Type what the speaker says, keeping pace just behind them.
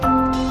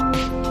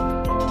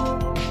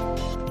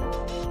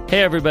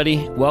Hey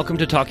everybody, welcome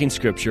to Talking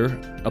Scripture,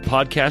 a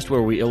podcast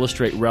where we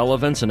illustrate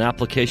relevance and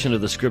application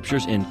of the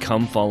Scriptures in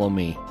Come Follow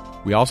Me.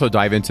 We also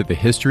dive into the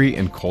history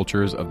and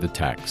cultures of the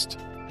text.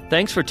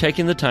 Thanks for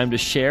taking the time to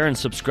share and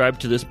subscribe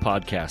to this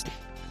podcast.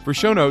 For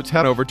show notes,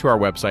 head over to our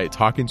website,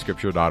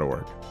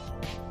 talkingscripture.org.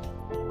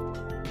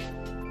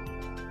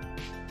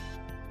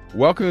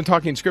 Welcome to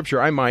Talking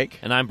Scripture. I'm Mike.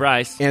 And I'm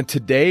Bryce. And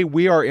today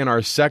we are in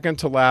our second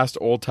to last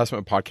Old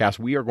Testament podcast.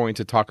 We are going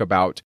to talk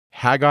about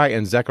Haggai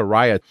and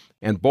Zechariah.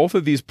 And both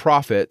of these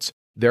prophets,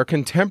 they're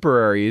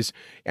contemporaries,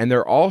 and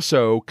they're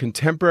also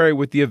contemporary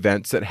with the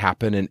events that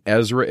happen in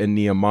Ezra and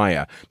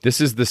Nehemiah.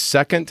 This is the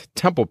Second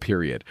Temple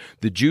period.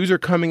 The Jews are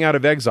coming out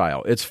of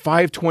exile. It's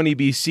 520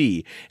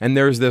 BC, and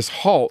there's this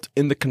halt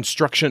in the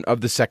construction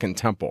of the Second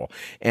Temple.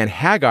 And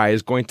Haggai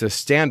is going to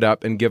stand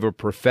up and give a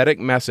prophetic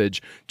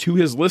message to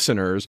his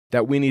listeners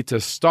that we need to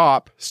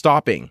stop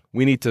stopping.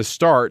 We need to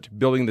start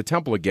building the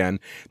temple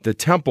again. The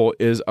temple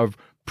is of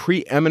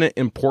preeminent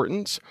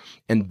importance,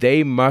 and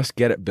they must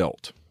get it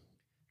built.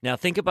 Now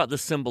think about the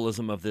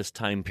symbolism of this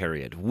time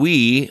period.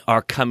 We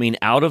are coming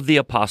out of the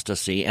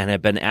apostasy and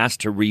have been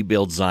asked to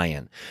rebuild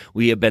Zion.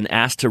 We have been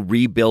asked to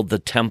rebuild the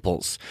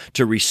temples,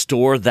 to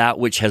restore that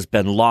which has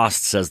been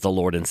lost, says the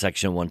Lord in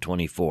section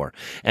 124.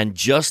 And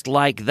just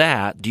like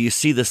that, do you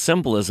see the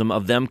symbolism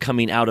of them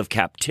coming out of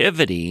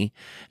captivity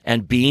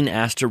and being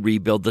asked to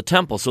rebuild the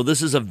temple? So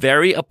this is a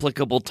very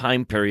applicable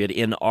time period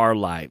in our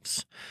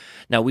lives.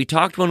 Now, we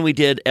talked when we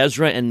did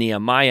Ezra and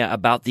Nehemiah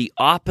about the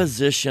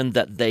opposition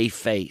that they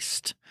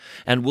faced,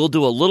 and we'll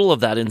do a little of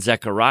that in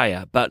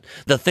Zechariah. But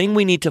the thing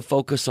we need to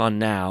focus on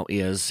now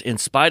is, in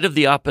spite of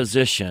the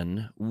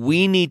opposition,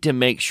 we need to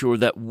make sure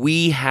that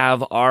we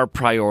have our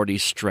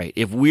priorities straight.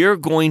 If we're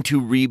going to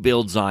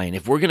rebuild Zion,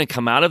 if we're going to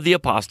come out of the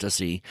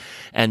apostasy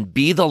and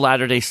be the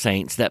Latter-day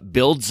Saints that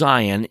build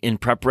Zion in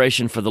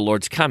preparation for the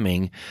Lord's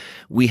coming,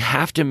 we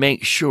have to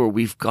make sure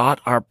we've got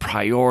our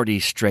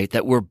priorities straight,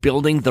 that we're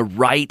building the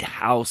right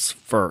house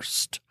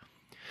first.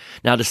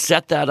 Now, to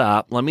set that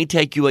up, let me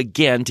take you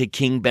again to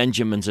King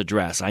Benjamin's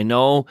address. I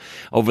know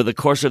over the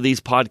course of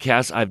these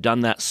podcasts, I've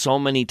done that so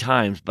many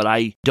times, but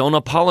I don't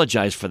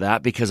apologize for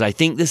that because I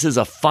think this is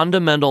a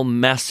fundamental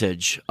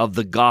message of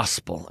the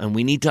gospel, and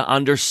we need to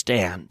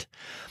understand.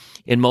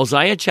 In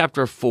Mosiah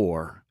chapter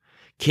 4,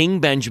 King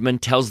Benjamin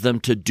tells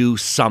them to do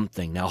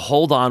something. Now,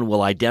 hold on,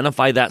 we'll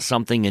identify that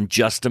something in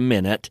just a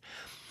minute,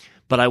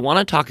 but I want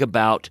to talk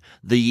about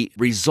the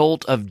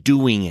result of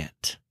doing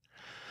it.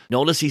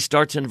 Notice he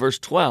starts in verse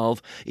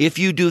 12, if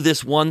you do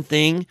this one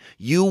thing,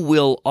 you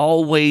will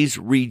always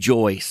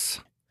rejoice.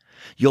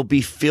 You'll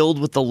be filled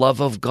with the love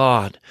of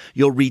God.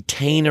 You'll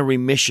retain a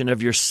remission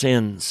of your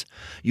sins.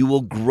 You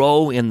will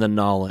grow in the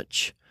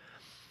knowledge.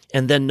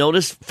 And then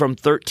notice from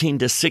 13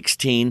 to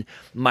 16,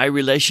 my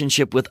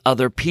relationship with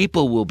other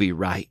people will be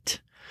right.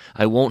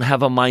 I won't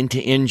have a mind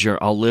to injure.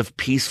 I'll live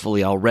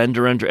peacefully. I'll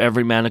render unto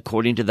every man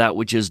according to that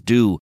which is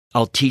due.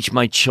 I'll teach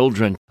my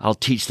children. I'll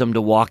teach them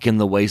to walk in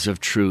the ways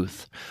of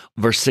truth.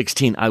 Verse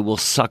 16, I will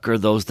succor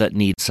those that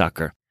need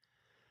succor.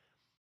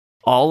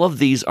 All of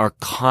these are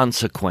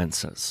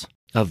consequences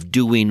of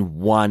doing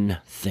one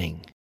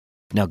thing.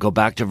 Now go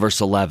back to verse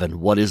 11.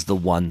 What is the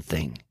one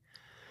thing?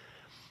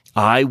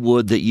 I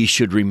would that ye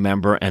should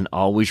remember and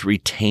always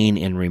retain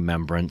in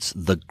remembrance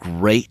the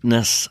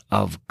greatness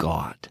of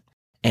God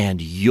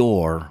and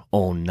your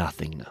own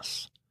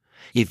nothingness.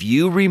 If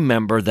you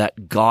remember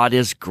that God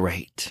is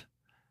great,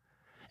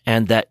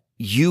 and that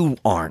you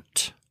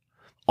aren't,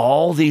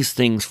 all these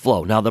things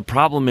flow. Now, the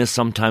problem is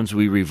sometimes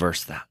we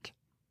reverse that.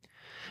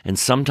 And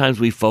sometimes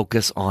we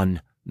focus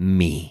on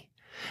me.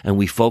 And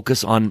we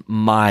focus on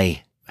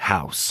my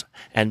house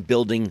and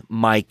building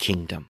my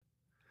kingdom.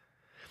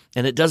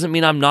 And it doesn't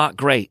mean I'm not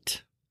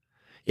great.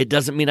 It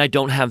doesn't mean I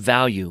don't have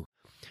value.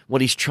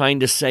 What he's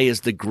trying to say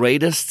is the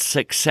greatest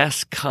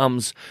success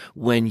comes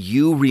when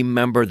you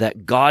remember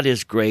that God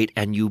is great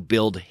and you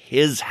build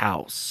his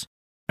house.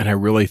 And I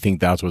really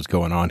think that's what's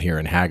going on here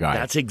in Haggai.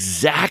 That's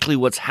exactly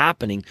what's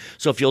happening.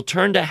 So if you'll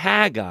turn to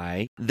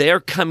Haggai, they're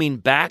coming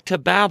back to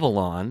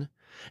Babylon,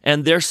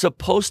 and they're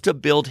supposed to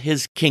build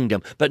his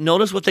kingdom. But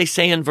notice what they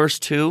say in verse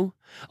 2.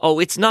 Oh,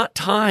 it's not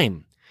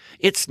time.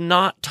 It's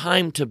not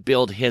time to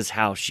build his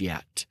house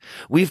yet.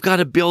 We've got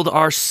to build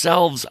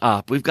ourselves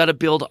up. We've got to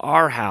build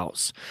our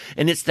house.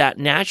 And it's that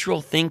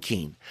natural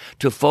thinking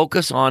to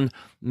focus on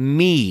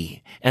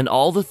me and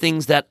all the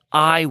things that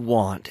I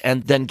want.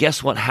 And then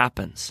guess what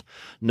happens?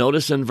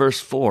 Notice in verse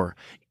 4,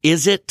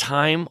 is it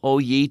time, O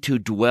ye, to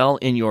dwell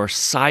in your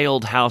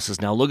siled houses?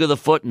 Now look at the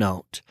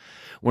footnote.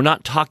 We're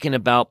not talking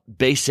about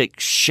basic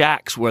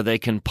shacks where they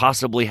can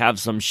possibly have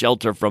some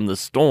shelter from the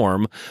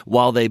storm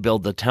while they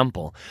build the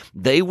temple.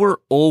 They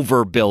were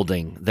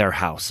overbuilding their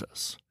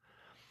houses.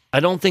 I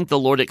don't think the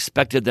Lord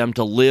expected them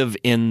to live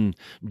in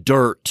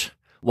dirt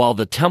while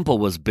the temple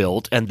was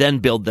built and then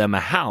build them a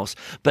house.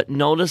 But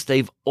notice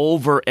they've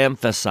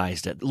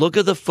overemphasized it. Look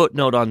at the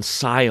footnote on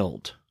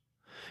siled.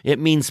 It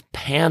means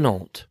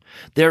paneled.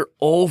 They're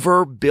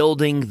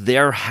overbuilding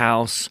their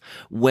house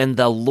when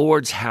the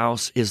Lord's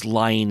house is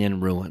lying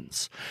in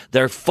ruins.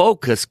 Their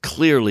focus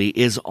clearly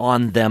is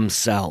on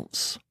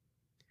themselves.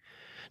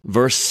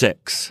 Verse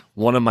 6,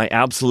 one of my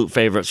absolute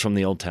favorites from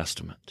the Old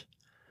Testament.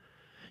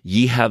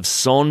 Ye have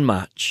sown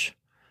much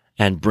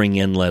and bring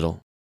in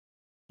little.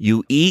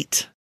 You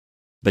eat,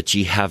 but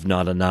ye have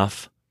not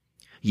enough.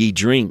 Ye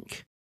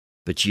drink,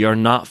 but ye are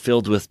not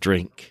filled with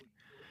drink.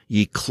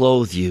 Ye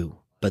clothe you,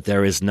 but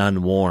there is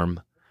none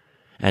warm.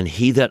 And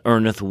he that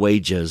earneth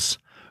wages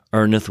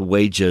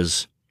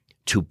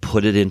to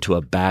put it into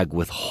a bag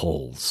with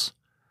holes.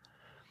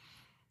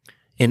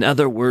 In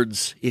other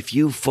words, if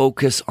you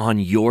focus on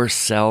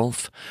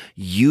yourself,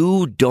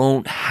 you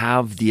don't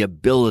have the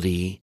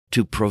ability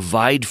to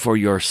provide for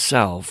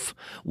yourself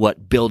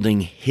what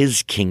building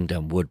his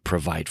kingdom would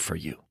provide for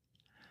you.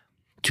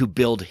 To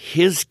build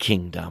his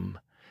kingdom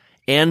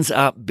ends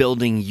up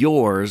building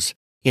yours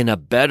in a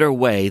better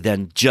way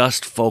than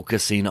just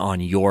focusing on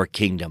your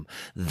kingdom.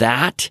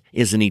 That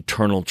is an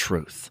eternal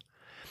truth,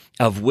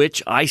 of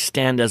which I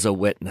stand as a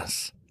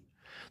witness.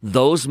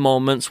 Those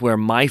moments where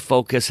my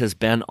focus has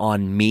been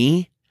on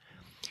me,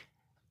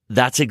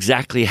 that's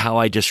exactly how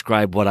I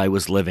describe what I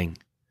was living.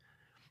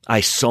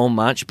 I sow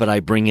much, but I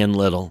bring in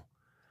little.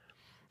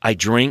 I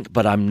drink,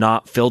 but I'm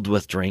not filled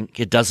with drink.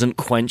 It doesn't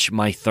quench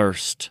my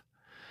thirst.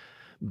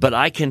 But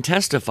I can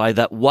testify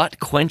that what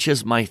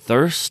quenches my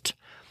thirst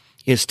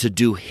is to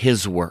do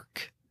his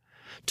work,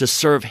 to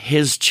serve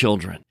his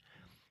children.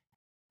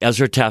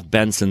 Ezra Taft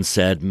Benson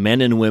said,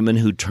 men and women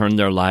who turn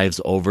their lives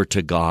over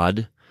to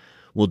God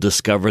will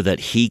discover that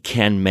he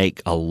can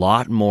make a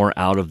lot more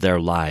out of their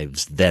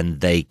lives than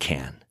they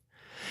can.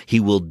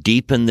 He will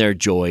deepen their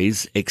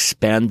joys,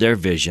 expand their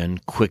vision,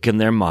 quicken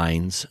their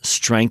minds,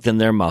 strengthen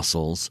their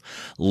muscles,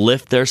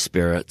 lift their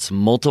spirits,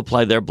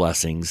 multiply their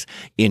blessings,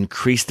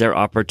 increase their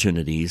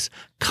opportunities,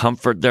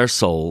 comfort their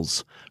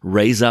souls,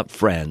 raise up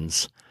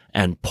friends,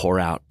 and pour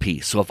out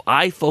peace. So if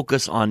I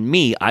focus on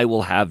me, I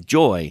will have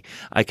joy.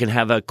 I can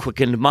have a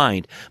quickened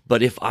mind.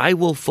 But if I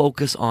will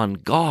focus on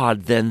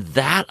God, then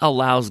that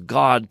allows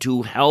God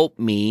to help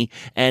me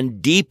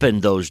and deepen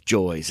those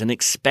joys and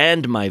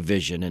expand my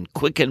vision and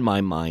quicken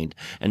my mind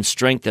and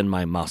strengthen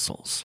my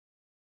muscles.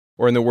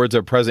 Or in the words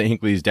of President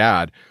Hinckley's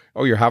dad,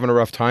 oh, you're having a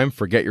rough time?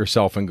 Forget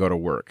yourself and go to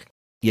work.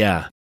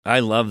 Yeah, I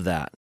love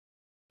that.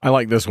 I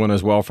like this one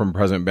as well from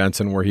President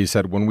Benson, where he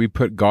said, when we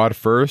put God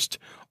first,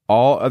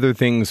 all other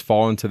things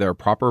fall into their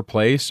proper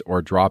place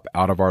or drop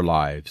out of our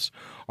lives.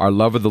 Our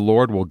love of the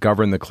Lord will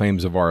govern the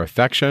claims of our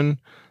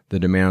affection, the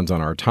demands on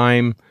our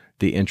time,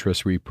 the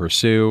interests we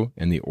pursue,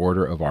 and the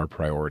order of our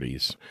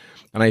priorities.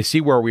 And I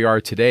see where we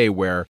are today,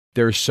 where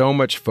there's so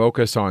much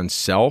focus on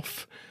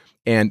self.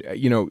 And,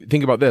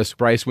 think about this,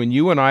 Bryce, when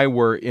you and I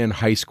were in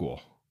high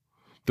school,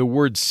 the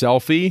word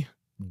selfie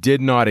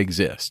did not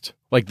exist.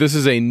 Like, this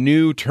is a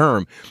new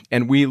term,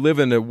 and we live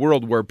in a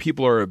world where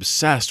people are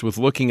obsessed with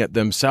looking at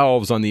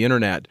themselves on the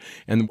internet,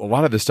 and a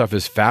lot of this stuff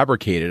is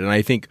fabricated. And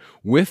I think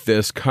with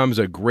this comes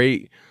a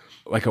great,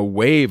 a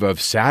wave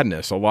of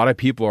sadness. A lot of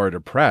people are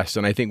depressed,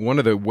 and I think one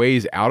of the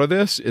ways out of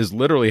this is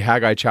literally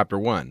Haggai chapter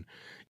 1.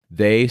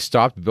 They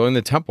stopped building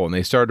the temple and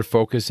they started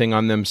focusing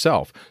on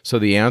themselves. So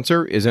the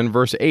answer is in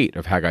verse 8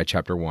 of Haggai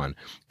chapter 1.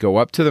 Go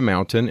up to the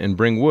mountain and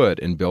bring wood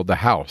and build the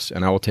house,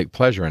 and I will take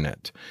pleasure in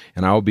it,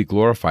 and I will be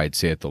glorified,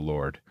 saith the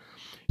Lord.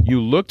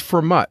 You looked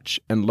for much,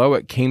 and lo,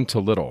 it came to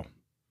little.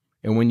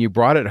 And when you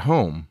brought it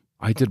home,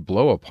 I did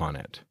blow upon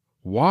it.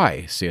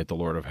 Why, saith the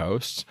Lord of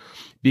hosts?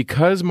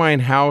 Because mine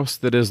house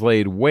that is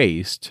laid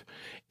waste,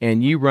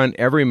 and ye run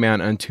every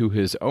man unto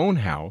his own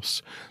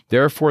house,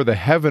 therefore the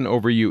heaven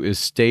over you is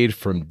stayed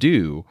from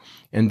dew,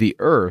 and the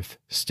earth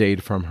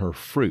stayed from her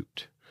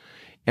fruit.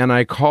 And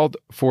I called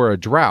for a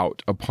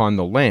drought upon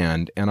the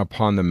land, and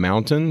upon the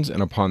mountains,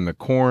 and upon the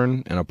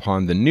corn, and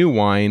upon the new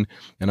wine,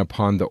 and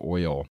upon the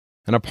oil,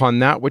 and upon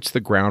that which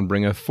the ground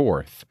bringeth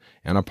forth,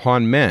 and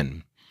upon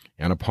men,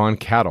 and upon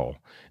cattle,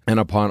 and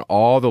upon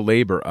all the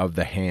labor of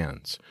the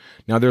hands.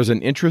 Now there's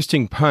an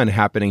interesting pun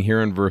happening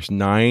here in verse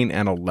 9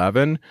 and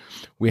 11.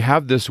 We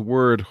have this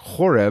word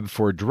horeb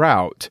for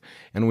drought,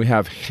 and we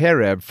have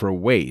chereb for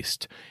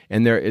waste.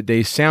 And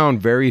they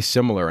sound very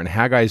similar, and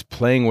Haggai's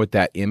playing with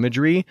that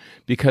imagery,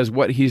 because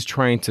what he's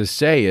trying to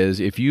say is,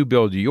 if you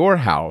build your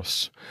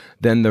house,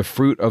 then the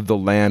fruit of the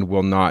land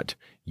will not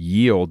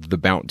yield the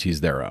bounties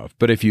thereof.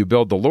 But if you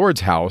build the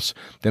Lord's house,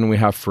 then we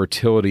have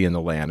fertility in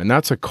the land. And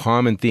that's a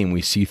common theme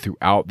we see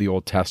throughout the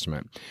Old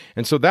Testament.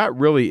 And so that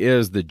really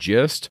is the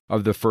gist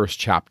of the first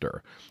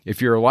chapter.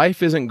 If your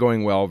life isn't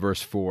going well,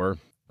 verse 4,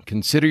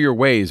 consider your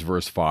ways,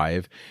 verse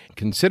 5,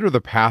 consider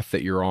the path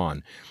that you're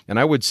on. And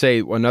I would say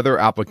another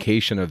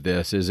application of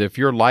this is, if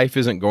your life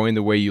isn't going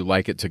the way you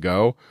like it to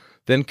go,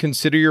 then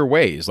consider your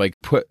ways,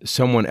 like put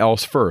someone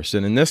else first.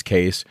 And in this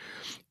case,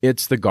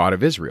 it's the God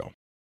of Israel.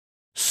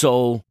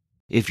 So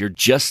If you're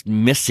just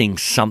missing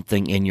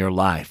something in your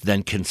life,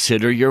 then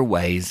consider your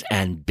ways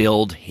and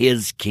build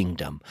His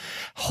kingdom.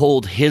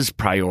 Hold His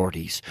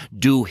priorities.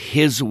 Do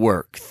His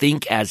work.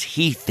 Think as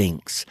He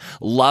thinks.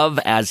 Love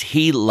as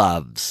He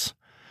loves.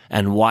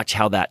 And watch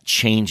how that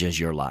changes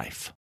your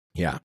life.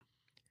 Yeah.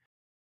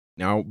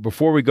 Now,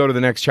 before we go to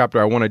the next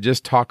chapter, I want to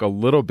just talk a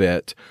little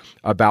bit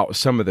about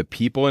some of the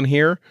people in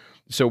here.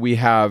 So we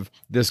have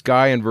this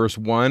guy in verse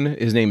 1,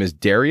 his name is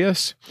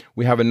Darius.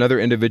 We have another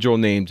individual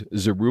named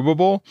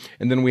Zerubbabel,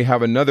 and then we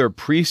have another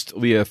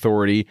priestly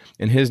authority,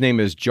 and his name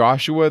is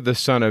Joshua, the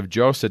son of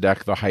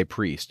Josedek, the high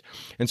priest.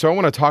 And so I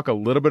want to talk a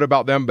little bit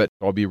about them, but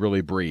I'll be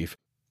really brief.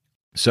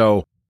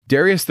 So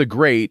Darius the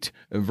Great,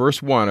 in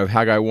verse 1 of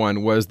Haggai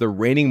 1, was the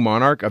reigning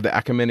monarch of the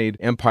Achaemenid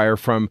Empire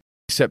from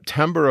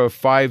September of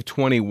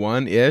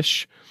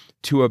 521-ish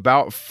to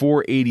about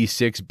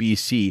 486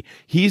 BC.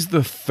 He's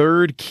the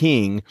third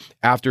king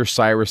after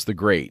Cyrus the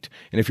Great.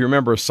 And if you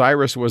remember,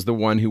 Cyrus was the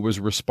one who was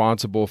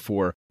responsible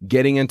for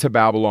getting into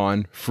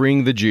Babylon,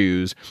 freeing the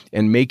Jews,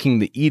 and making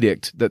the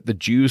edict that the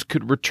Jews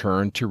could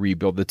return to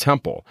rebuild the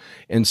temple.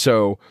 And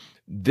so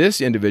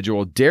this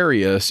individual,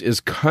 Darius,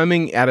 is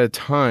coming at a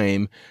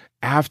time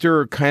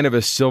after kind of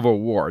a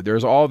civil war.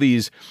 There's all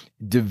these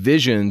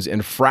divisions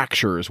and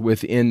fractures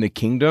within the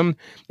kingdom,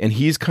 and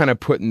he's kind of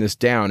putting this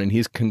down, and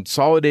he's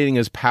consolidating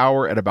his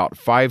power at about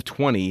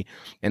 520.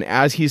 And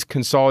as he's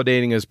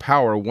consolidating his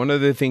power, one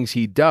of the things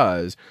he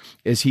does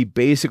is he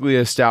basically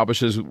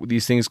establishes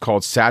these things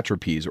called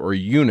satrapies, or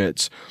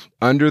units,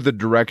 under the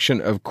direction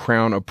of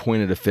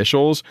crown-appointed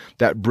officials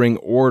that bring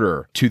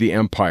order to the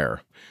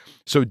empire.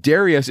 So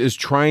Darius is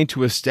trying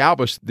to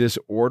establish this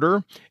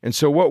order. And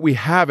so what we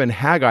have in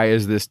Haggai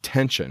is this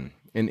tension.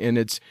 And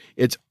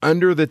it's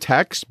under the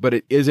text, but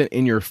it isn't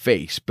in your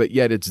face. But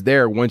yet it's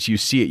there. Once you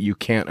see it, you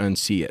can't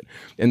unsee it.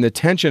 And the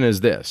tension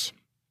is this.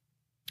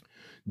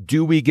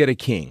 Do we get a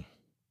king?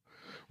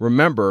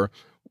 Remember,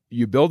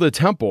 you build a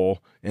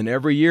temple, and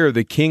every year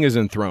the king is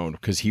enthroned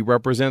because he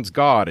represents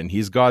God, and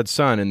he's God's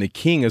son. And the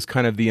king is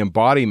kind of the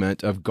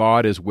embodiment of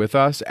God is with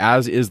us,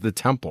 as is the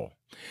temple.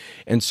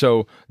 And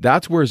so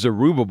that's where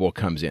Zerubbabel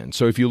comes in.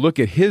 So if you look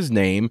at his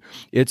name,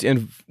 it's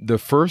in the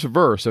first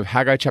verse of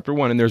Haggai chapter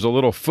 1, and there's a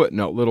little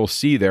footnote, little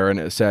C there, and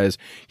it says,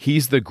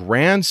 he's the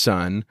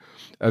grandson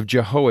of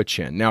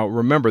Jehoiachin. Now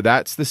remember,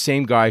 that's the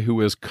same guy who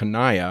was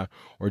Coniah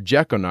or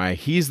Jeconiah.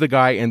 He's the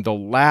guy in the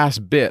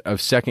last bit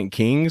of 2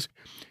 Kings.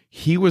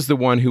 He was the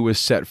one who was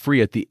set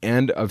free at the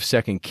end of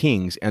 2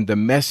 Kings, and the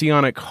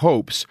messianic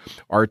hopes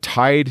are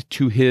tied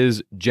to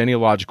his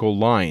genealogical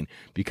line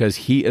because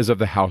he is of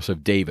the house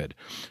of David.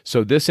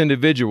 So this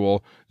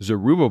individual,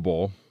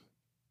 Zerubbabel,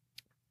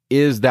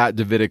 is that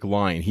Davidic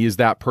line. He is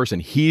that person.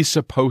 He's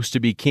supposed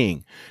to be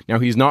king. Now,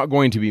 he's not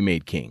going to be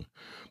made king,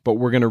 but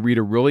we're going to read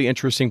a really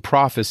interesting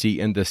prophecy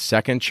in the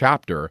 2nd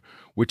chapter,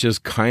 which is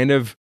kind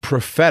of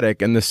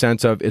prophetic in the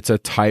sense of it's a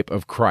type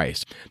of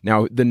Christ.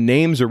 Now, the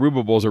name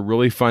Zerubbabel is a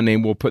really fun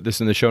name. We'll put this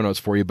in the show notes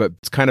for you, but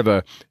it's kind of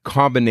a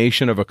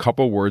combination of a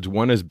couple words.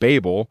 One is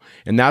Babel,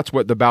 and that's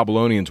what the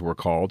Babylonians were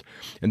called.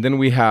 And then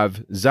we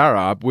have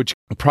Zarab, which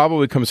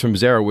probably comes from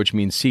Zerah, which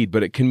means seed,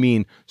 but it can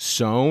mean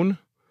sown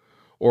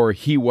or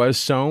he was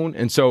sown.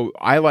 And so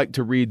I like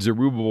to read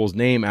Zerubbabel's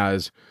name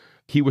as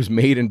he was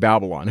made in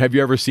Babylon. Have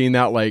you ever seen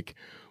that? Like,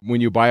 when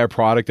you buy a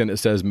product and it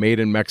says made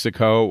in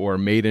Mexico or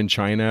made in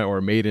China or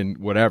made in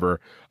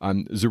whatever,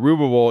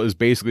 Zerubbabel is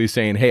basically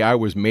saying, hey, I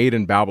was made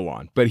in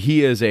Babylon, but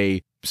he is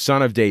a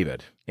son of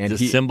David. And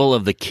it's a symbol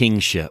of the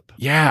kingship.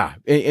 Yeah.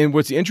 And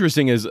what's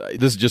interesting is,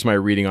 this is just my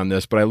reading on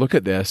this, but I look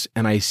at this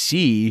and I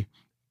see,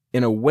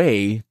 in a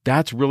way,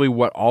 that's really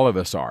what all of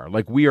us are.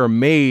 Like, we are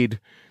made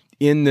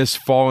in this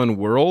fallen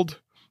world,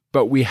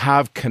 but we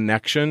have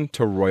connection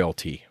to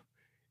royalty.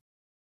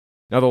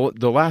 Now,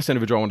 the last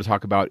individual I want to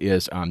talk about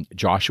is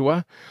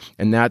Joshua,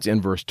 and that's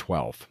in verse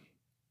 12.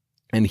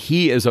 And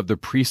he is of the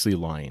priestly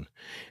line.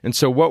 And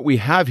so what we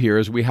have here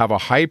is we have a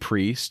high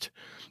priest,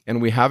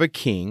 and we have a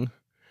king,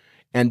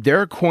 and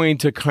they're going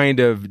to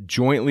kind of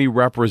jointly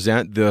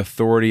represent the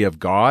authority of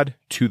God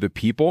to the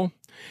people.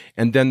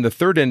 And then the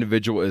third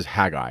individual is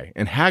Haggai,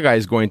 and Haggai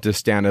is going to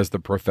stand as the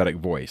prophetic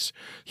voice.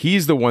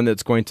 He's the one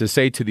that's going to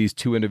say to these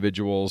two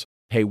individuals,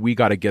 hey, we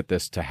got to get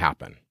this to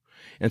happen.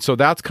 And so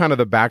that's kind of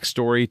the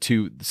backstory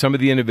to some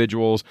of the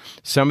individuals,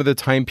 some of the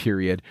time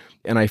period.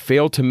 And I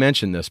failed to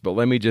mention this, but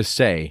let me just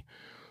say,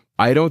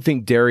 I don't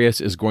think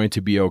Darius is going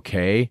to be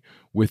okay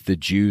with the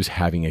Jews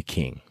having a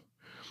king.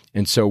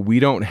 And so we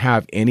don't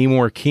have any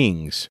more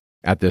kings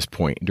at this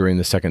point during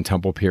the Second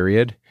Temple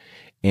period.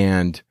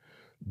 And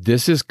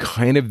this is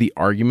kind of the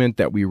argument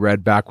that we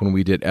read back when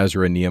we did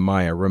Ezra and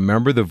Nehemiah.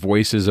 Remember the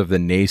voices of the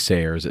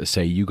naysayers that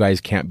say, you guys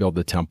can't build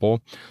the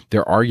temple?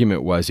 Their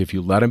argument was, if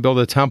you let them build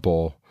a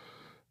temple,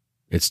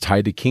 it's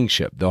tied to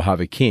kingship. They'll have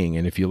a king.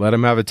 And if you let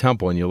them have a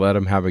temple and you let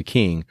them have a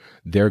king,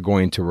 they're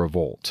going to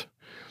revolt.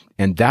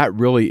 And that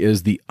really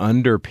is the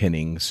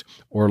underpinnings,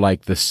 or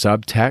like the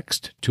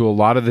subtext, to a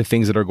lot of the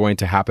things that are going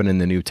to happen in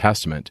the New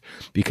Testament.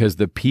 Because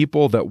the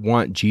people that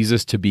want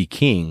Jesus to be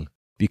king,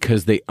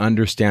 because they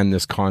understand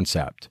this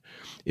concept,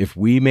 if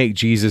we make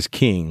Jesus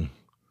king,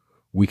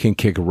 we can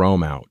kick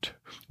Rome out.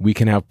 We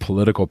can have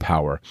political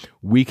power.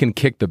 We can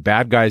kick the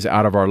bad guys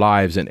out of our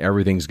lives and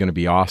everything's going to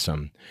be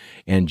awesome.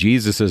 And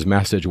Jesus's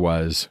message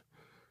was,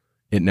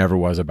 it never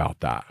was about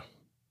that.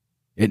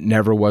 It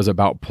never was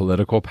about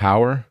political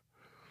power.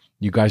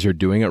 You guys are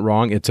doing it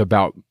wrong. It's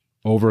about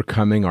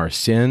overcoming our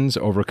sins,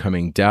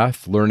 overcoming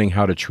death, learning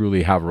how to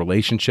truly have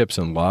relationships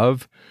and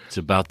love. It's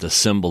about the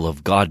symbol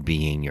of God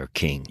being your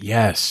king.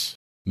 Yes.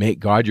 Make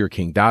God your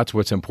king. That's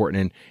what's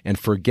important. And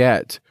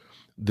forget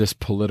this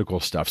political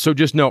stuff. So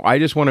just know, I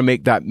just want to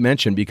make that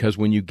mention because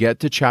when you get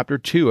to chapter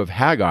 2 of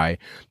Haggai,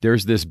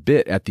 there's this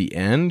bit at the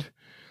end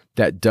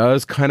that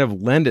does kind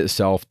of lend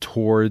itself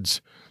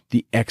towards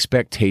the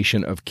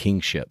expectation of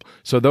kingship.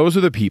 So those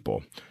are the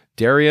people,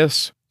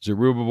 Darius,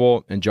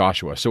 Zerubbabel, and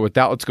Joshua. So with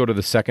that, let's go to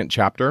the second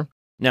chapter.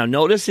 Now,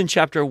 notice in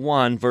chapter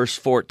 1, verse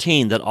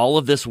 14, that all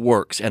of this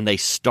works and they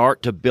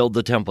start to build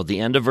the temple. At the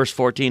end of verse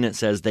 14, it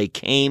says they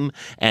came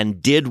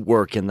and did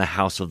work in the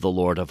house of the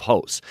Lord of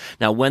hosts.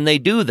 Now, when they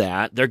do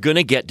that, they're going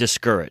to get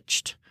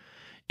discouraged.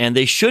 And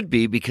they should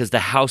be because the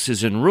house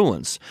is in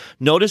ruins.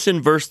 Notice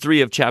in verse 3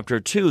 of chapter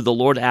 2, the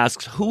Lord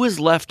asks, who is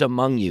left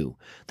among you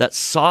that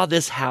saw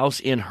this house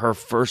in her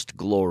first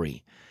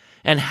glory?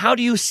 And how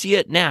do you see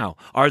it now?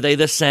 Are they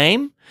the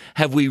same?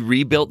 Have we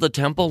rebuilt the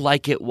temple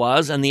like it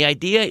was? And the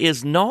idea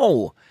is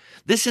no.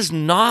 This is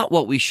not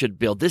what we should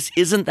build. This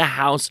isn't the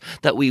house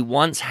that we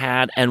once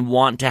had and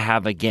want to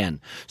have again.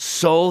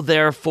 So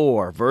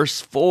therefore, verse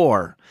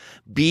 4,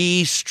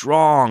 be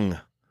strong,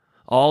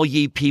 all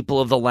ye people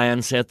of the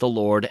land, saith the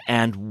Lord,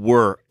 and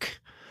work.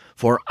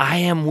 For I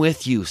am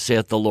with you,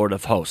 saith the Lord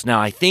of hosts. Now,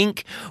 I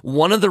think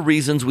one of the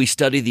reasons we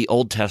study the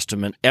Old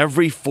Testament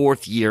every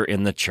fourth year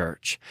in the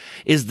church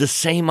is the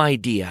same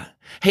idea.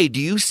 Hey, do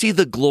you see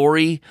the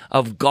glory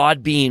of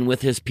God being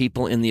with his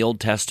people in the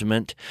Old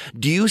Testament?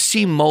 Do you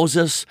see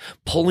Moses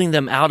pulling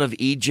them out of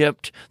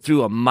Egypt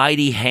through a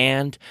mighty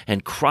hand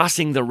and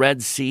crossing the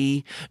Red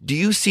Sea? Do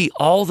you see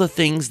all the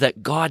things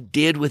that God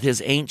did with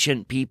his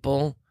ancient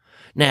people?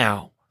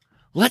 Now,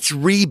 let's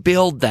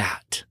rebuild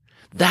that.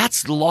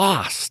 That's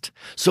lost.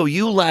 So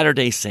you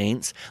Latter-day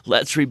Saints,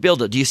 let's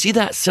rebuild it. Do you see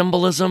that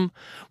symbolism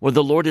where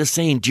the Lord is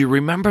saying, do you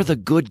remember the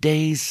good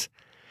days?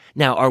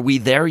 Now, are we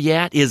there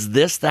yet? Is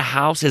this the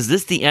house? Is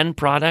this the end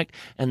product?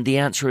 And the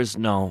answer is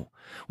no.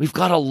 We've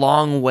got a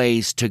long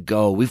ways to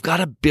go. We've got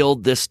to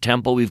build this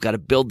temple. We've got to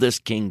build this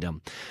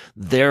kingdom.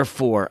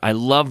 Therefore, I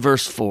love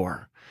verse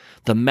 4.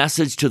 The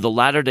message to the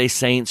Latter-day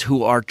Saints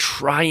who are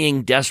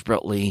trying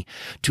desperately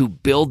to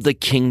build the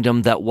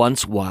kingdom that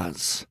once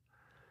was.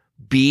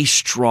 Be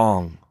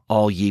strong,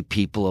 all ye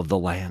people of the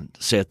land,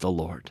 saith the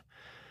Lord,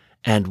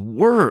 and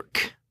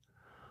work,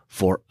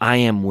 for I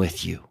am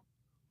with you,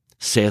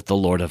 saith the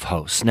Lord of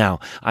hosts.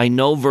 Now, I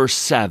know verse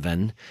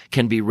 7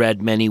 can be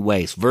read many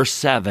ways. Verse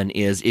 7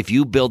 is, if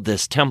you build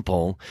this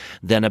temple,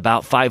 then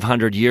about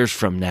 500 years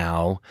from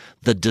now,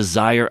 the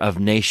desire of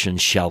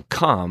nations shall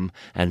come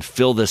and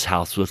fill this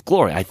house with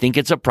glory. I think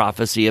it's a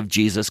prophecy of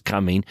Jesus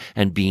coming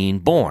and being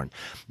born.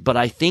 But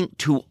I think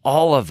to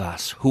all of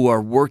us who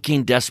are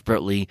working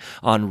desperately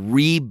on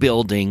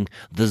rebuilding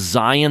the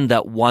Zion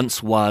that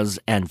once was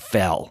and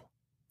fell,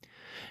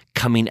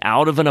 coming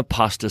out of an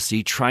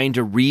apostasy, trying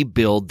to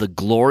rebuild the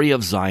glory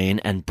of Zion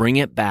and bring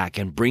it back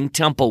and bring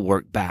temple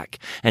work back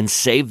and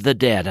save the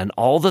dead and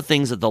all the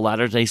things that the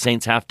Latter-day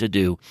Saints have to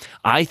do,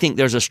 I think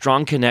there's a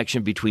strong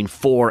connection between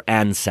 4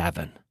 and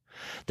 7.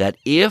 That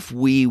if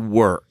we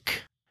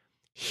work,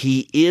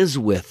 he is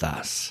with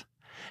us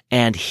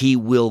and he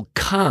will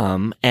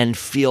come and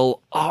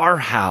fill our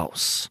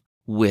house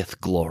with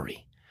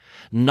glory.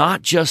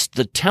 Not just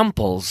the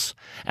temples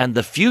and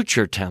the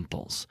future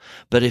temples,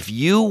 but if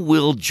you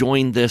will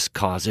join this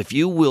cause, if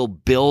you will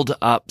build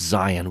up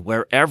Zion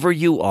wherever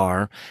you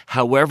are,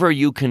 however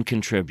you can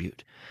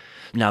contribute.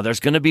 Now, there's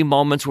going to be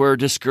moments where are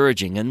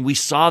discouraging, and we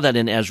saw that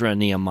in Ezra and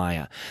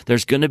Nehemiah.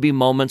 There's going to be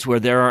moments where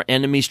there are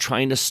enemies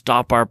trying to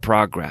stop our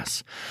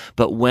progress.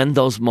 But when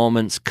those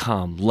moments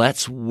come,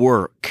 let's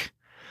work,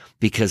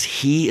 because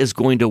he is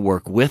going to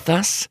work with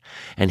us,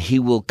 and he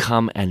will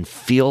come and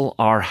fill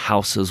our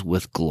houses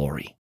with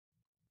glory.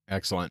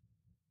 Excellent.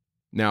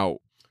 Now,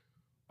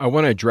 I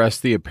want to address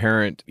the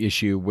apparent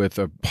issue with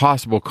a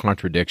possible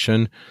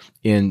contradiction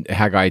in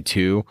Haggai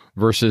 2,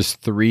 verses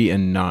 3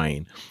 and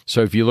 9.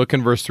 So if you look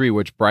in verse 3,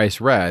 which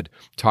Bryce read,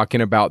 talking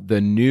about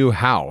the new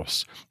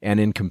house, and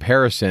in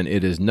comparison,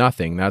 it is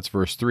nothing. That's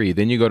verse 3.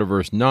 Then you go to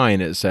verse 9,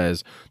 it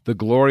says, the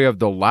glory of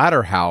the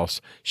latter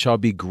house shall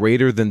be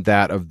greater than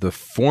that of the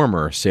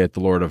former, saith the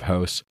Lord of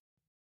hosts.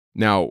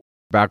 Now,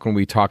 back when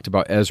we talked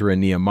about Ezra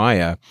and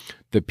Nehemiah,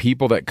 the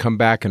people that come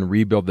back and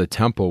rebuild the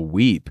temple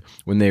weep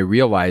when they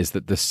realize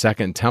that the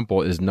second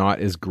temple is not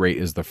as great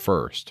as the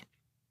first.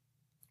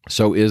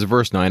 So is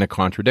verse 9 a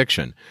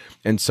contradiction?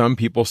 And some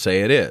people say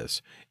it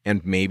is,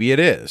 and maybe it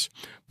is,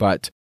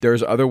 but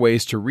there's other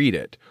ways to read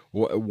it.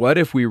 What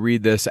if we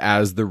read this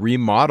as the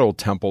remodeled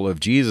temple of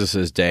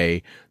Jesus's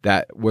day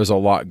that was a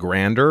lot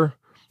grander,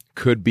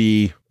 could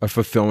be a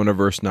fulfillment of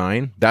verse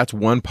 9. That's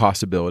one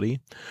possibility.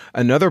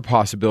 Another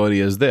possibility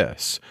is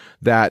this,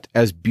 that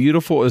as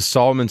beautiful as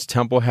Solomon's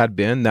temple had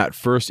been, that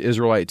first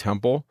Israelite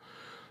temple,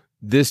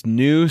 this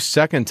new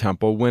second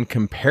temple, when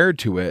compared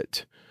to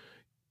it,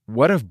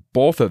 what if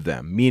both of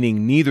them,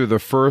 meaning neither the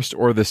first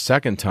or the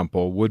second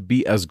temple, would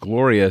be as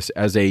glorious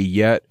as a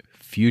yet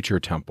future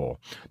temple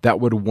that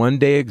would one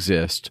day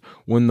exist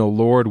when the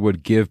Lord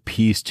would give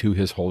peace to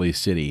his holy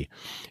city?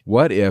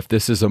 What if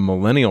this is a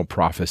millennial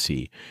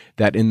prophecy,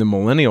 that in the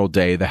millennial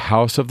day, the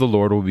house of the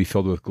Lord will be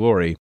filled with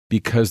glory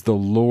because the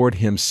Lord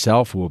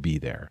himself will be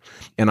there?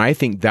 And I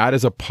think that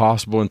is a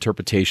possible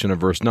interpretation of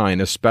verse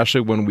 9,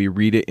 especially when we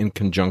read it in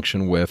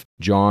conjunction with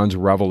John's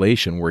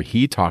revelation, where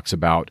he talks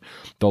about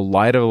the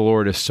light of the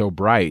Lord is so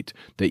bright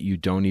that you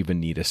don't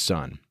even need a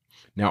sun.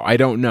 Now, I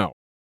don't know,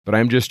 but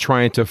I'm just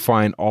trying to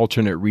find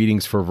alternate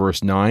readings for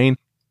verse 9.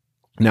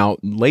 Now,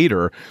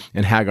 later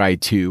in Haggai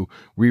 2,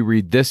 we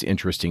read this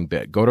interesting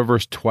bit. Go to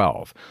verse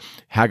 12.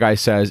 Haggai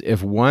says,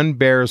 "If one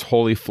bears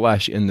holy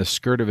flesh in the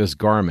skirt of his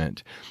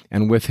garment,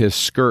 and with his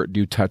skirt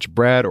do touch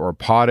bread or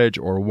pottage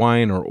or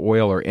wine or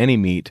oil or any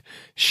meat,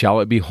 shall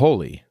it be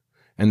holy?"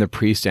 And the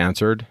priest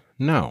answered,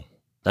 "No."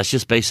 That's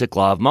just basic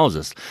law of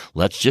Moses.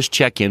 Let's just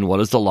check in. What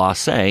does the law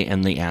say?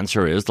 And the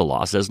answer is the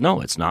law says no,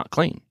 it's not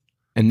clean.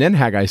 And then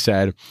Haggai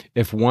said,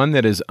 "If one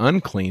that is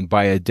unclean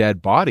by a dead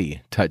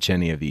body touch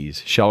any of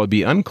these, shall it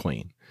be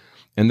unclean?"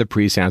 And the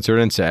priest answered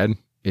and said,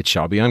 "It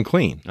shall be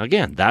unclean."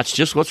 Again, that's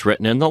just what's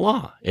written in the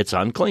law. It's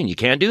unclean. You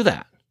can't do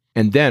that.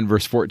 And then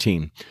verse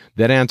 14,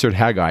 "Then answered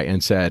Haggai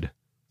and said,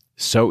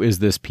 So is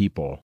this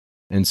people,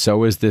 and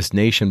so is this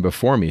nation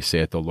before me,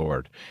 saith the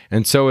Lord,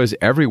 and so is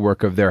every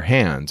work of their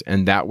hands,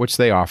 and that which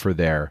they offer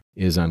there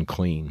is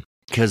unclean."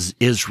 Because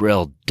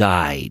Israel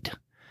died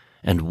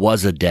and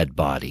was a dead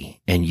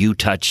body, and you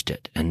touched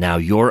it, and now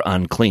you're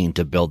unclean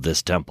to build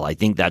this temple. I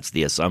think that's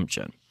the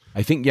assumption.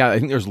 I think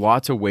there's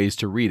lots of ways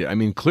to read it. I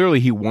mean, clearly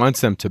he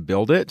wants them to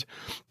build it,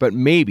 but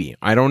maybe,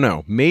 I don't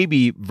know,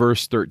 maybe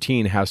verse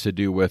 13 has to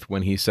do with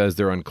when he says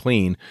they're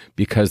unclean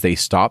because they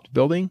stopped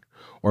building,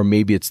 or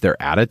maybe it's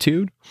their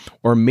attitude,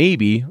 or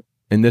maybe,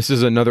 and this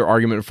is another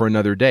argument for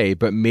another day,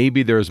 but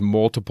maybe there's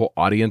multiple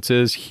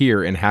audiences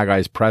here in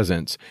Haggai's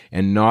presence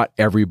and not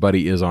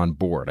everybody is on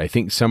board. I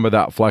think some of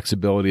that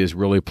flexibility is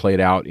really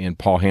played out in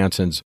Paul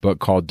Hansen's book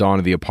called Dawn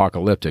of the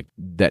Apocalyptic,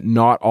 that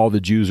not all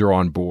the Jews are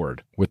on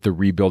board with the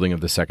rebuilding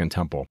of the Second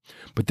Temple.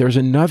 But there's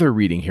another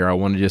reading here I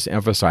want to just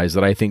emphasize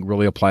that I think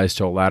really applies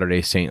to a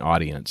Latter-day Saint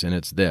audience, and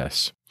it's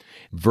this.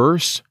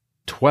 Verse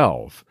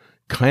 12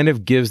 kind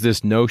of gives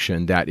this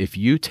notion that if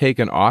you take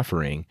an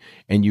offering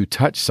and you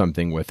touch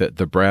something with it,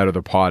 the bread or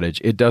the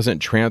pottage, it doesn't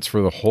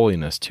transfer the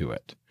holiness to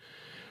it.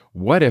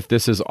 What if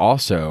this is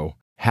also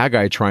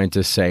Haggai trying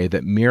to say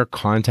that mere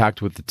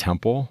contact with the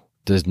temple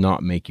does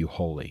not make you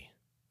holy?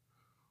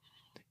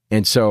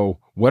 And so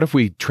what if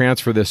we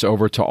transfer this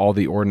over to all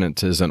the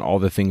ordinances and all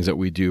the things that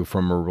we do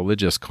from a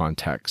religious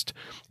context,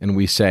 and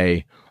we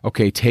say,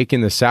 okay, taking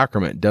the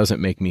sacrament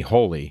doesn't make me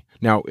holy.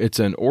 Now, it's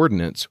an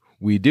ordinance.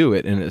 We do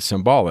it and it's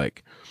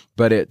symbolic,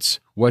 but it's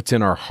what's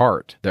in our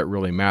heart that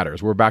really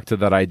matters. We're back to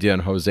that idea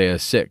in Hosea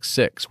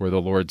 6:6, where the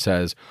Lord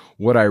says,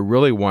 what I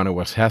really wanted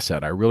was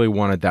hesed. I really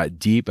wanted that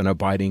deep and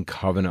abiding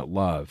covenant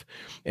love.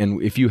 And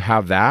if you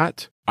have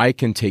that, I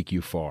can take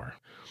you far.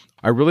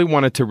 I really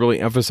wanted to really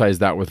emphasize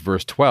that with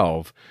verse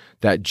 12,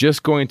 that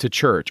just going to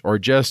church or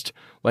just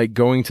like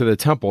going to the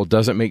temple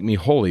doesn't make me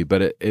holy,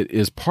 but it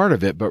is part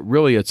of it. But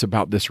really, it's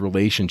about this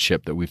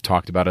relationship that we've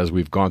talked about as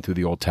we've gone through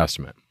the Old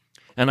Testament.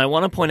 And I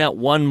want to point out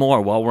one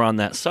more while we're on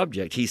that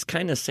subject. He's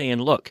kind of saying,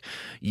 look,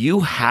 you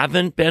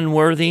haven't been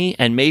worthy,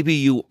 and maybe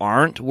you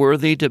aren't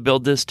worthy to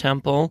build this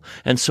temple.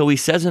 And so he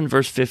says in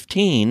verse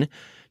 15,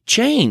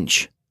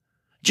 change.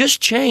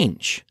 Just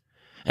change.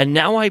 And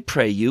now I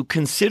pray you,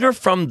 consider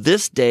from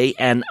this day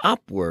and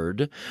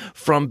upward,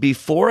 from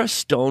before a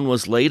stone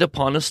was laid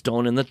upon a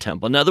stone in the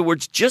temple. In other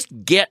words,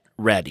 just get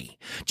ready.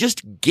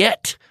 Just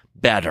get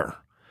better.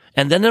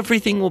 And then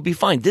everything will be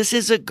fine. This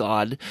is a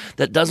God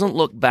that doesn't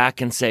look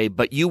back and say,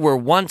 but you were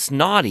once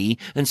naughty,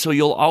 and so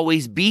you'll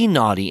always be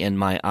naughty in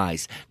my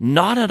eyes.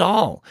 Not at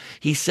all.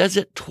 He says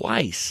it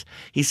twice.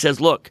 He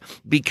says, look,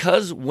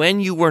 because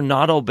when you were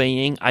not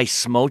obeying, I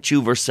smote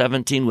you, verse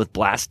 17, with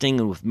blasting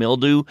and with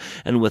mildew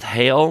and with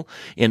hail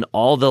in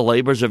all the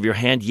labors of your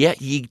hand,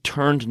 yet ye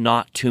turned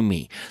not to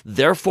me.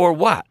 Therefore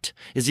what?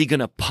 Is he going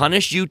to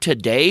punish you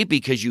today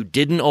because you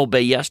didn't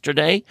obey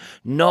yesterday?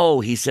 No,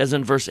 he says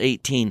in verse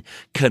 18,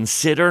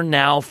 consider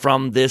now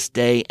from this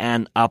day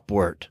and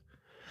upward,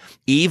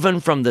 even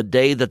from the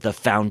day that the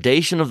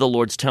foundation of the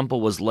Lord's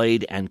temple was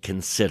laid, and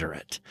consider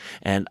it,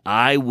 and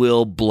I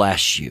will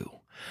bless you.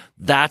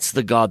 That's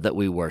the God that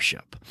we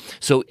worship.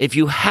 So if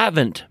you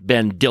haven't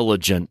been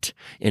diligent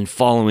in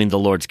following the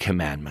Lord's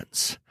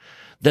commandments,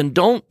 then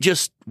don't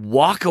just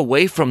walk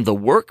away from the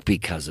work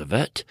because of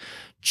it.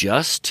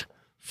 Just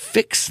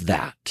fix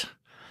that.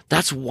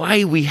 That's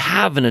why we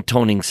have an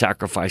atoning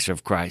sacrifice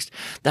of Christ.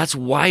 That's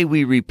why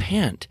we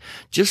repent.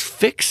 Just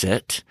fix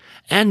it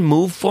and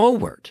move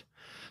forward.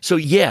 So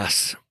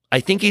yes, I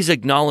think he's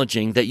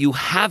acknowledging that you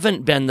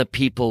haven't been the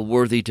people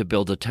worthy to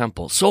build a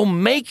temple. So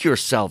make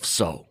yourself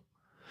so.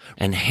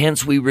 And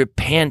hence we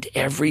repent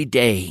every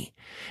day.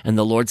 And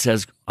the Lord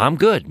says, I'm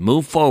good.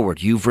 Move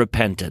forward. You've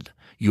repented.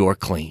 You're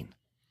clean.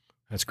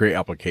 That's great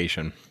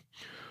application.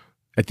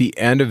 At the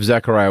end of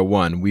Zechariah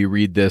 1, we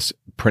read this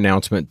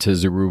pronouncement to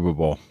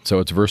Zerubbabel. So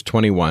it's verse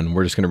 21.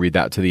 We're just going to read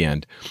that to the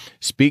end.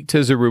 Speak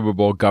to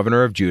Zerubbabel,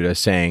 governor of Judah,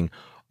 saying,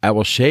 I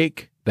will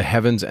shake the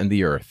heavens and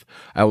the earth.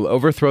 I will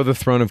overthrow the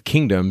throne of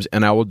kingdoms,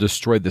 and I will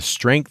destroy the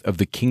strength of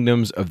the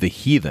kingdoms of the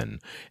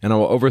heathen. And I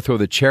will overthrow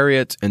the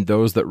chariots and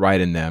those that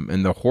ride in them,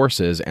 and the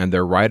horses and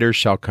their riders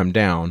shall come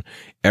down,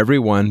 every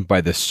one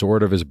by the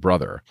sword of his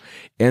brother.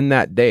 In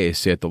that day,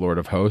 saith the Lord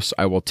of hosts,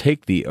 I will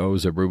take thee, O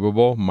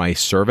Zerubbabel, my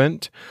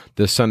servant,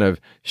 the son of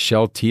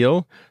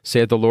Shealtiel,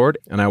 saith the Lord,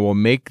 and I will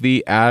make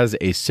thee as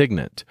a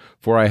signet,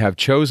 for I have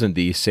chosen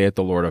thee, saith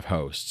the Lord of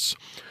hosts.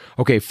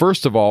 Okay,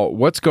 first of all,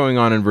 what's going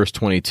on in verse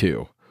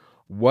 22?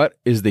 What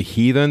is the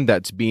heathen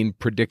that's being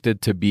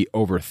predicted to be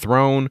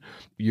overthrown?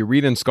 You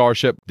read in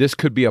scholarship, this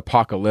could be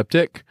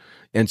apocalyptic.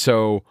 And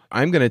so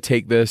I'm going to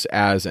take this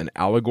as an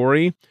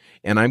allegory,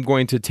 and I'm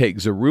going to take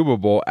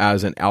Zerubbabel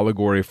as an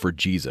allegory for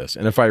Jesus.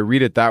 And if I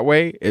read it that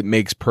way, it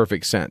makes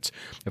perfect sense.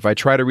 If I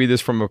try to read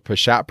this from a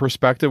Peshat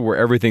perspective where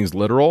everything's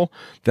literal,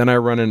 then I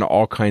run into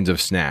all kinds of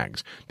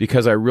snags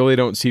because I really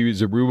don't see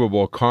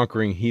Zerubbabel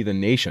conquering heathen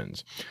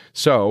nations.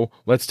 So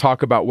let's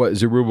talk about what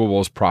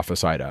Zerubbabel is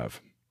prophesied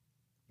of.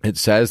 It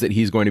says that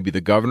he's going to be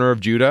the governor of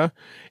Judah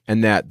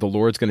and that the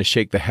Lord's going to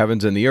shake the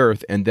heavens and the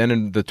earth. And then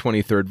in the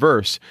 23rd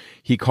verse,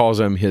 he calls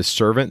him his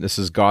servant. This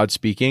is God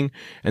speaking.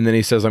 And then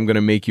he says, I'm going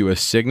to make you a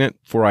signet,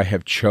 for I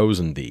have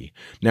chosen thee.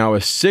 Now,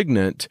 a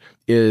signet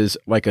is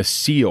like a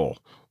seal.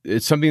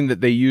 It's something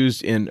that they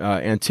used in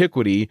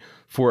antiquity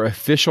for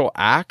official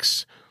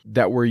acts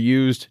that were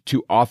used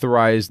to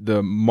authorize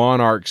the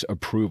monarch's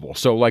approval.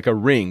 So like a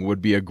ring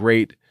would be a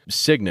great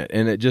signet,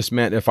 and it just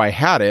meant if I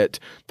had it,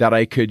 that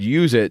I could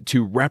use it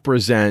to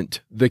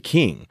represent the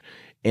king.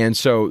 And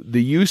so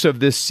the use of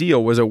this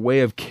seal was a way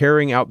of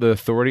carrying out the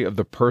authority of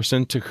the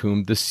person to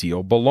whom the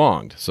seal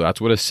belonged. So that's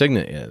what a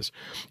signet is.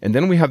 And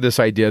then we have this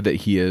idea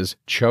that he is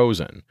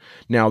chosen.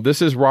 Now,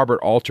 this is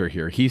Robert Alter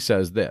here. He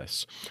says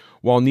this: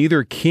 while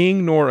neither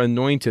king nor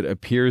anointed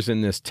appears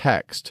in this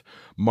text,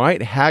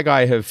 might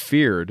Haggai have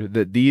feared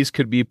that these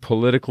could be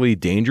politically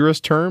dangerous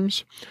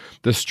terms?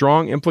 The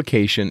strong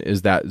implication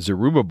is that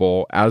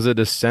Zerubbabel, as a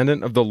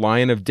descendant of the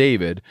line of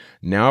David,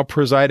 now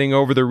presiding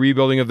over the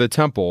rebuilding of the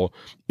temple,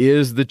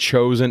 is the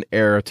chosen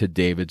heir to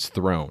David's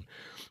throne.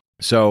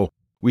 So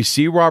we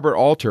see Robert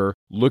Alter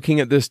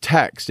looking at this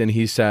text, and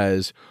he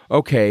says,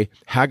 okay,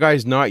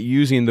 Haggai's not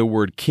using the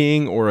word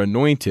king or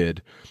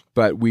anointed,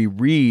 but we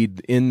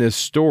read in this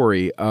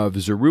story of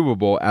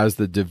Zerubbabel as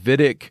the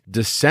Davidic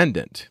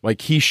descendant.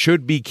 Like he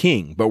should be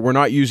king, but we're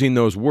not using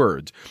those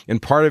words.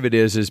 And part of it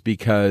is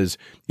because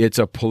it's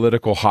a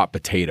political hot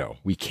potato.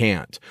 We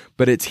can't,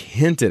 but it's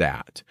hinted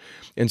at.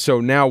 And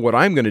so now what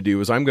I'm going to do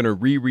is I'm going to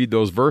reread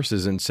those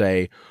verses and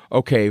say,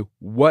 okay,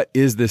 what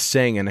is this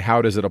saying and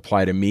how does it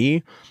apply to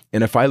me?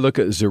 And if I look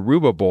at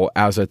Zerubbabel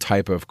as a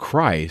type of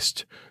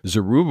Christ,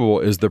 Zerubbabel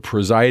is the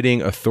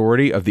presiding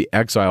authority of the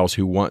exiles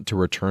who want to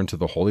return to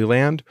the Holy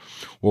Land.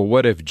 Well,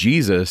 what if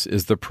Jesus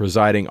is the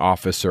presiding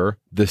officer,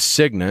 the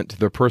signet,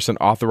 the person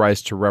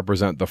authorized to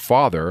represent the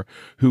Father,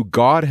 who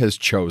God has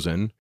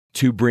chosen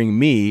to bring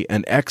me,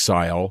 an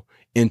exile,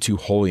 into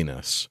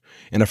holiness?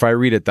 And if I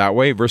read it that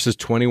way, verses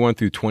 21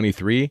 through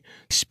 23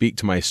 speak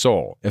to my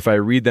soul. If I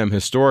read them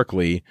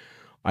historically,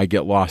 I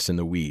get lost in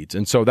the weeds.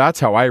 And so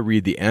that's how I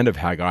read the end of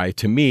Haggai.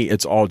 To me,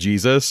 it's all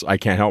Jesus. I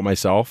can't help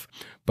myself,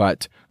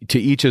 but to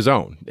each his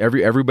own.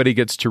 Everybody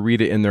gets to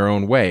read it in their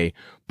own way,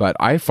 but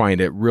I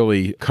find it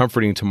really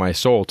comforting to my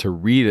soul to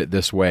read it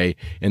this way,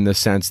 in the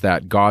sense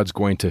that God's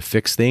going to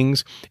fix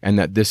things and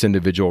that this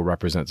individual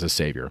represents a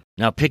Savior.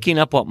 Now, picking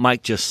up what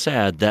Mike just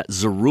said, that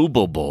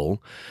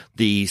Zerubbabel,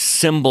 the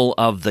symbol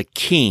of the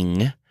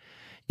king,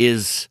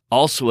 is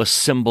also a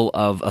symbol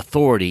of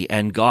authority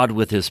and God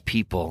with his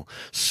people.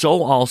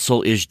 So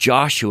also is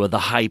Joshua, the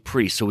high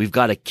priest. So we've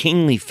got a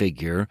kingly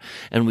figure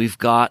and we've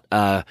got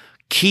a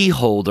key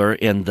holder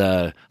in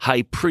the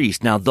high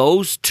priest. Now,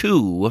 those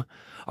two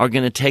are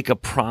going to take a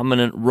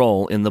prominent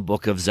role in the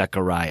book of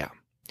Zechariah.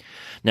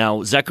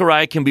 Now,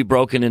 Zechariah can be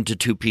broken into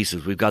two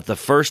pieces. We've got the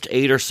first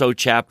 8 or so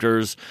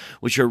chapters,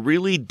 which are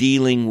really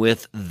dealing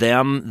with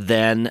them,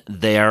 then,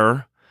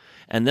 there.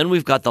 And then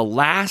we've got the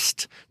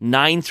last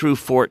 9 through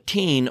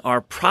 14 are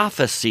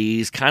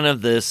prophecies, kind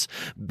of this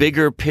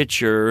bigger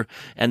picture,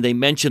 and they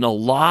mention a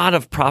lot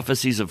of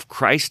prophecies of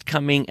Christ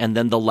coming and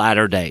then the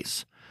latter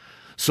days.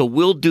 So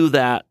we'll do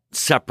that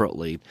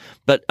separately.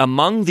 But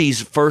among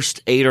these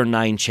first 8 or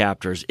 9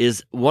 chapters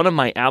is one of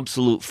my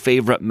absolute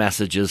favorite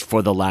messages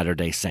for the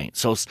Latter-day Saints.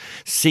 So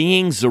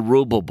seeing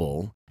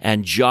Zerubbabel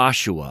and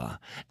Joshua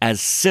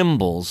as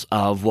symbols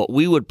of what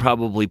we would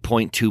probably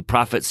point to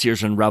prophets,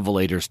 seers, and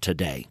revelators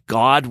today.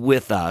 God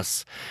with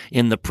us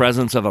in the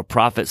presence of a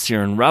prophet,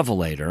 seer, and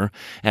revelator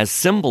as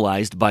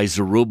symbolized by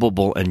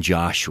Zerubbabel and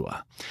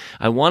Joshua.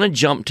 I want to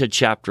jump to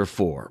chapter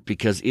 4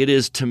 because it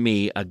is to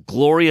me a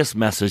glorious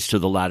message to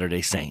the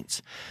Latter-day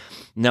Saints.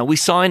 Now, we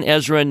saw in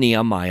Ezra and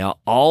Nehemiah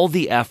all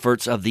the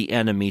efforts of the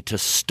enemy to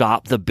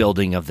stop the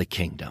building of the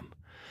kingdom.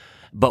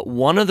 But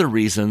one of the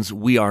reasons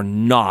we are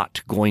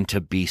not going to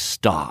be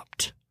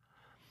stopped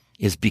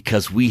is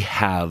because we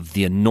have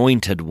the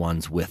anointed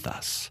ones with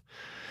us.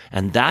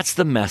 And that's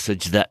the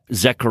message that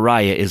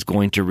Zechariah is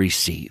going to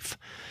receive.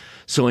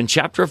 So in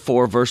chapter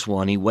 4, verse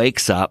 1, he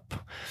wakes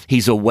up,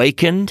 he's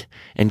awakened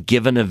and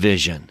given a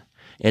vision.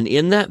 And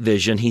in that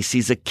vision, he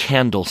sees a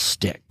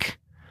candlestick.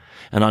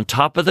 And on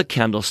top of the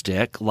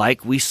candlestick,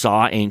 like we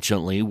saw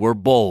anciently, were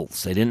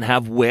bowls. They didn't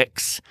have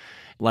wicks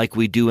like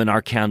we do in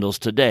our candles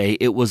today.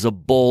 It was a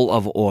bowl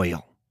of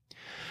oil.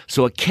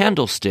 So a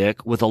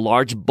candlestick with a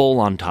large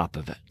bowl on top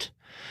of it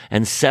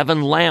and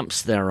 7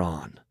 lamps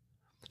thereon.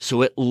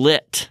 So it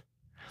lit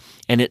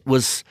and it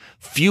was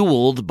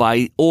fueled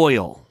by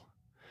oil.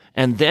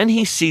 And then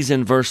he sees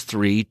in verse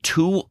 3,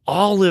 2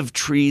 olive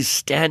trees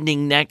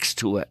standing next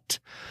to it,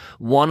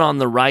 one on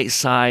the right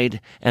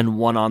side and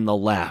one on the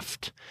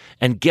left.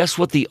 And guess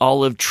what the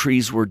olive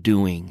trees were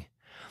doing?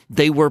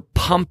 They were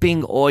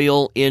pumping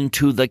oil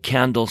into the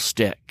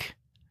candlestick.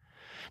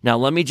 Now,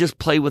 let me just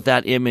play with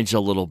that image a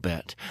little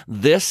bit.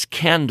 This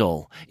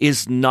candle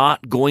is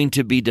not going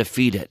to be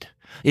defeated.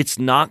 It's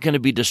not going to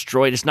be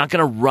destroyed. It's not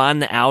going to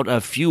run out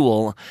of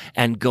fuel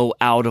and go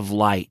out of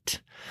light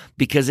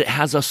because it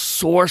has a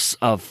source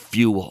of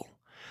fuel.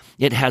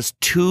 It has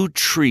 2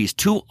 trees,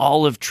 2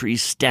 olive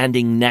trees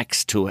standing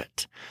next to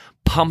it,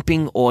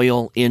 pumping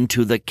oil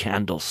into the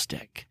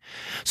candlestick.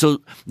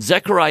 So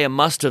Zechariah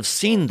must have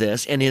seen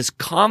this, and his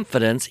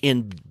confidence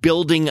in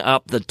building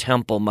up the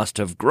temple must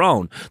have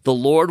grown. The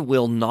Lord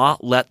will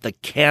not let the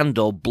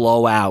candle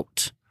blow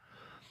out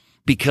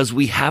because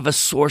we have a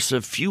source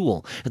of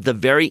fuel. At the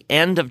very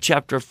end of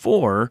chapter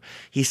 4,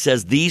 he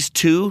says these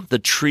 2, the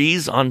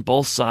trees on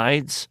both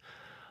sides,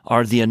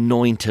 are the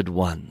anointed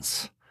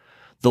ones,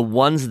 the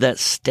ones that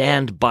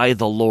stand by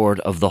the Lord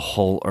of the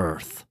whole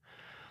earth.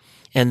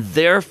 And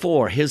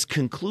therefore, his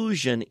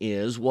conclusion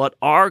is what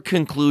our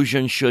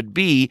conclusion should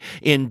be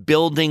in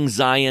building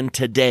Zion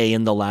today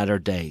in the latter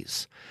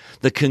days.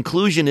 The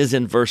conclusion is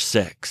in verse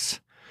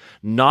 6.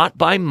 Not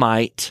by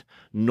might,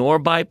 nor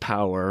by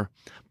power,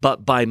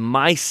 but by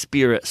my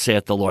Spirit,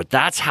 saith the Lord.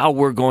 That's how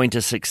we're going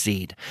to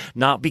succeed.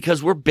 Not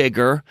because we're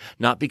bigger,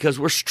 not because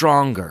we're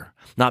stronger,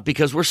 not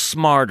because we're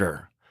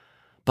smarter,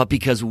 but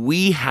because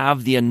we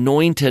have the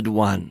anointed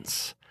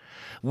ones.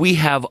 We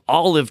have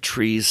olive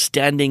trees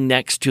standing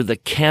next to the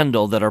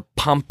candle that are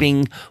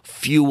pumping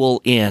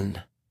fuel in.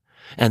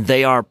 And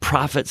they are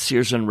prophets,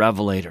 seers, and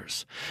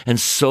revelators. And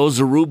so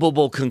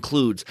Zerubbabel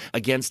concludes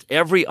against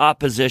every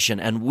opposition,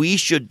 and we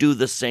should do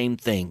the same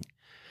thing.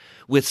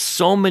 With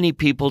so many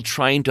people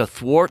trying to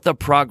thwart the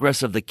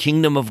progress of the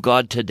kingdom of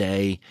God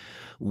today,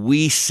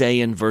 we say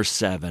in verse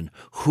 7,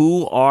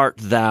 who art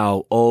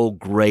thou, O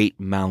great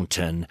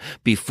mountain,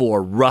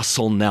 before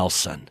Russell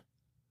Nelson?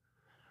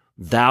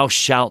 Thou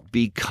shalt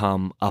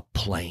become a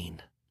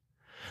plain.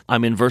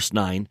 I'm in verse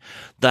 9.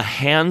 The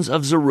hands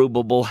of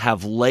Zerubbabel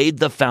have laid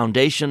the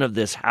foundation of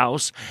this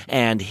house,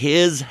 and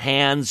his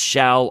hands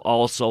shall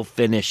also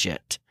finish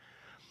it.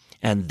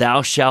 And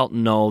thou shalt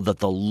know that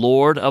the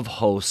Lord of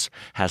hosts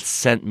hath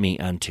sent me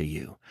unto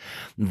you.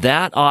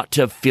 That ought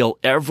to fill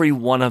every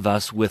one of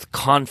us with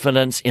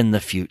confidence in the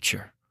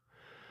future,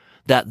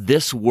 that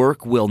this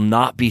work will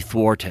not be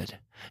thwarted.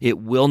 It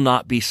will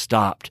not be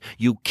stopped.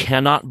 You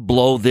cannot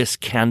blow this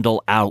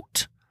candle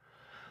out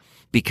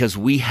because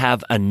we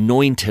have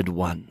anointed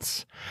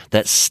ones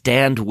that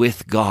stand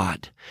with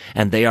God,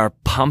 and they are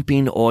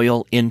pumping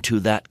oil into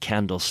that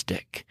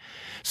candlestick.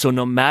 So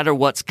no matter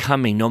what's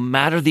coming, no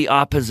matter the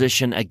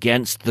opposition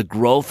against the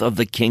growth of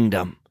the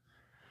kingdom,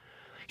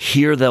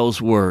 hear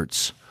those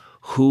words.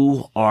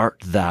 Who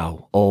art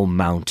thou, O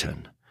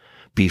mountain?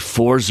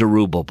 Before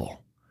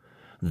Zerubbabel,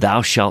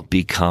 thou shalt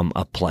become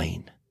a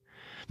plain.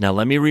 Now,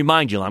 let me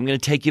remind you, I'm going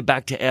to take you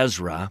back to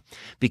Ezra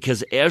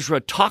because Ezra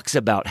talks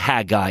about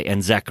Haggai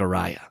and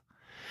Zechariah.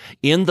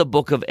 In the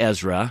book of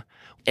Ezra,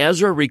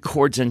 Ezra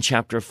records in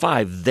chapter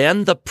 5,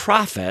 then the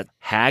prophet,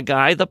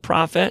 Haggai the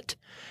prophet,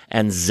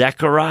 and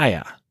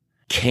Zechariah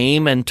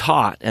came and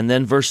taught. And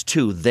then verse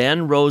 2,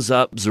 then rose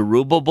up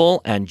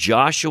Zerubbabel and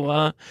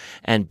Joshua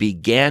and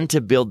began to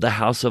build the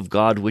house of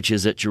God, which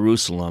is at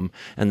Jerusalem.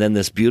 And then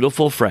this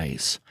beautiful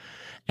phrase,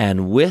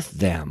 and with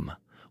them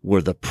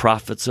were the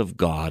prophets of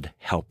God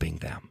helping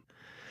them.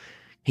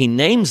 He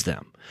names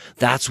them.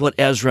 That's what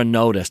Ezra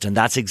noticed, and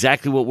that's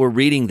exactly what we're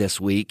reading this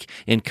week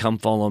in Come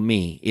Follow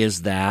Me,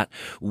 is that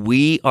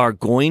we are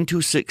going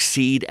to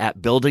succeed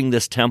at building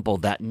this temple,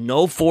 that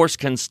no force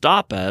can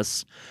stop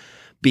us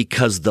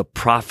because the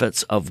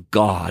prophets of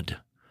God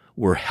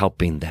were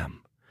helping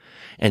them.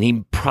 And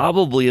he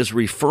probably is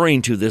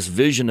referring to this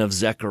vision of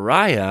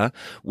Zechariah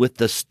with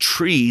the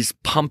trees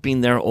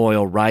pumping their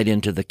oil right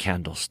into the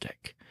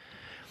candlestick.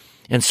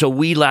 And so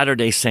we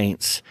Latter-day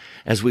Saints,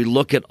 as we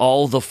look at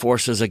all the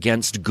forces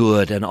against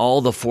good and all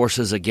the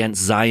forces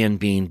against Zion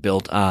being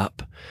built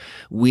up,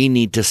 we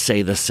need to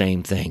say the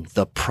same thing.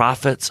 The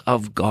prophets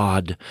of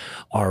God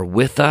are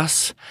with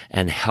us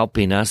and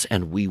helping us,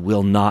 and we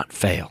will not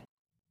fail.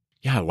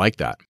 Yeah, I like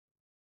that.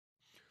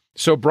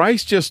 So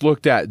Bryce just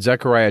looked at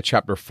Zechariah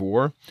chapter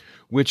 4,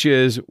 which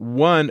is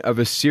one of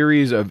a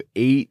series of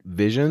 8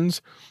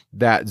 visions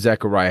that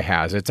Zechariah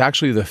has. It's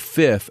actually the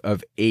 5th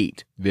of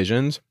 8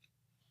 visions.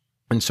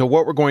 And so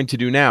what we're going to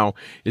do now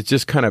is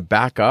just kind of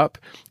back up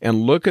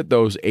and look at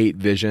those 8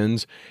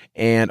 visions.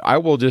 And I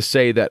will just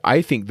say that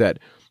I think that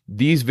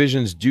these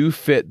visions do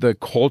fit the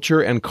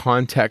culture and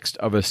context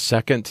of a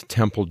Second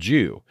Temple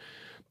Jew.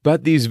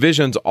 But these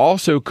visions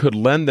also could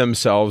lend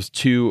themselves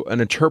to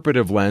an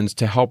interpretive lens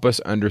to help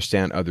us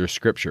understand other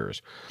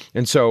scriptures.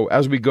 And so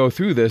as we go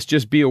through this,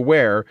 just be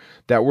aware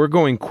that we're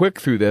going quick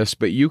through this,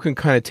 but you can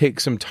kind of take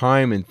some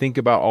time and think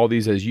about all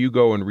these as you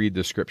go and read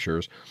the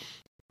scriptures.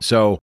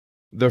 So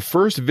the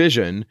first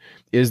vision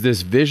is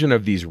this vision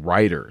of these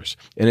riders,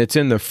 and it's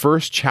in the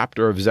first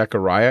chapter of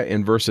Zechariah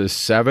in verses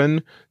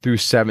 7 through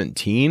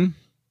 17.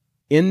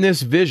 In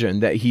this vision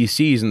that he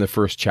sees in the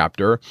first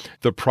chapter,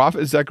 the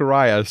prophet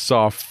Zechariah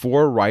saw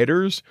 4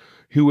 riders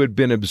who had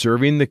been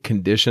observing the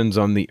conditions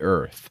on the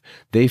earth.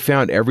 They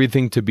found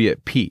everything to be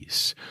at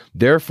peace.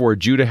 Therefore,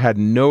 Judah had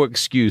no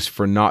excuse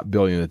for not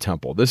building the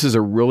temple. This is a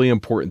really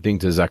important thing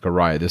to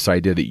Zechariah, this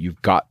idea that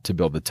you've got to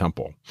build the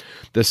temple.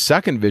 The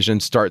second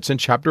vision starts in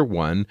chapter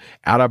 1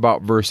 at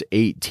about verse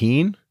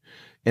 18,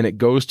 and it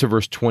goes to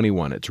verse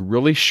 21. It's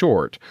really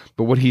short,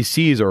 but what he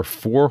sees are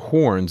 4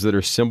 horns that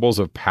are symbols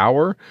of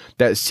power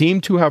that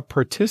seem to have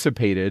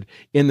participated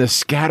in the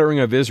scattering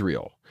of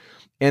Israel.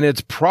 And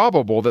it's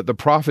probable that the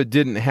prophet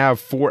didn't have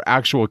 4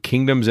 actual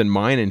kingdoms in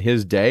mind in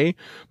his day,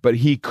 but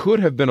he could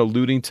have been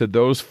alluding to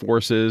those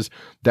forces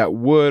that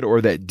would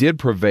or that did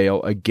prevail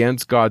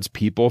against God's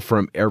people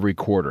from every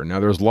quarter.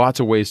 Now, there's lots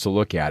of ways to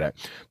look at it,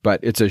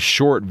 but it's a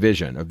short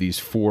vision of these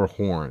 4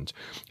 horns.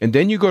 And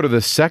then you go to the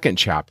second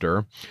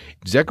chapter,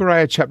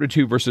 Zechariah chapter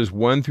 2, verses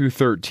 1 through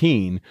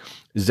 13.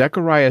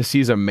 Zechariah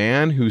sees a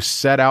man who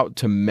set out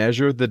to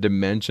measure the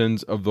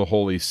dimensions of the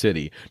holy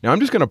city. Now, I'm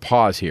just going to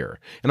pause here,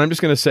 and I'm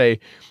just going to say,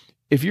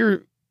 if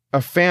you're a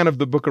fan of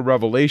the book of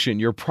Revelation,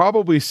 you're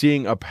probably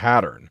seeing a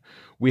pattern.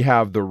 We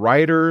have the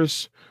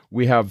riders,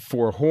 we have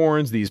 4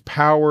 horns, these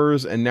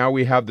powers, and now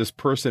we have this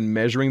person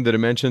measuring the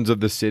dimensions of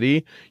the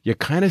city. You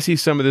kind of see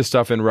some of this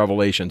stuff in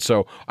Revelation.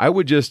 So I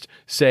would just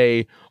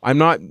say, I'm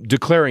not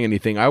declaring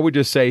anything. I would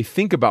just say,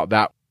 think about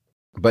that.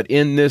 But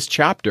in this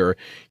chapter,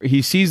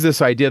 he sees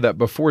this idea that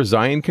before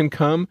Zion can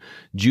come,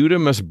 Judah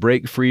must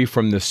break free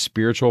from the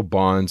spiritual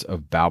bonds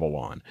of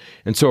Babylon.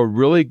 And so a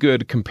really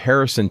good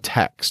comparison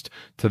text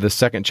to the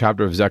second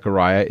chapter of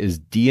Zechariah is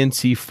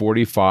D&C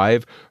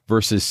 45,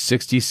 verses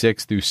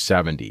 66 through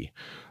 70.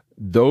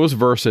 Those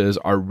verses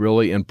are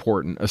really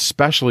important,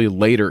 especially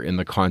later in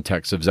the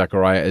context of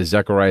Zechariah, as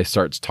Zechariah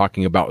starts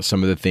talking about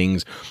some of the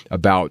things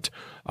about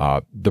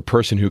the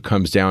person who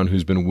comes down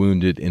who's been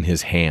wounded in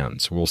his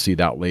hands. We'll see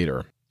that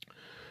later.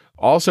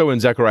 Also in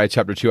Zechariah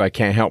chapter 2, I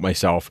can't help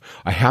myself.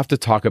 I have to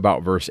talk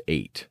about verse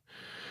 8.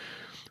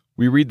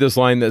 We read this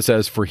line that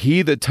says, "For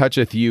he that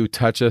toucheth you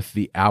toucheth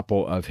the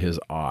apple of his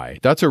eye."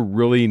 That's a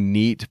really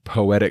neat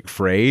poetic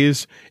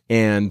phrase,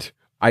 and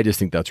I just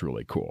think that's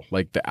really cool.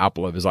 Like the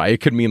apple of his eye.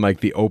 It could mean like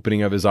the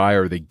opening of his eye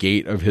or the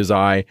gate of his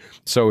eye.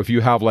 So if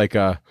you have like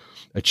a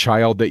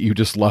child that you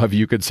just love,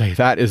 you could say,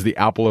 that is the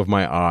apple of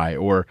my eye.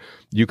 Or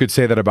you could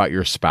say that about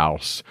your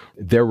spouse.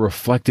 They're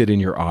reflected in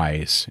your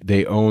eyes.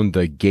 They own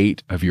the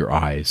gate of your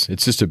eyes.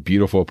 It's just a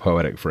beautiful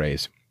poetic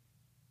phrase.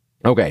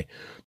 Okay.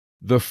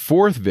 The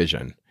fourth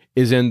vision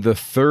is in the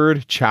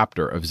third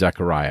chapter of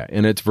Zechariah,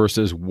 and it's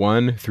verses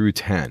 1 through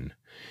 10.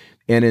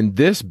 And in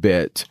this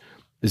bit,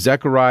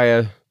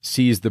 Zechariah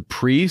sees the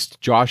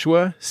priest,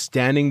 Joshua,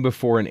 standing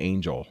before an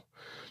angel.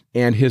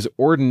 And his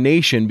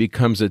ordination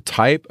becomes a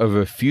type of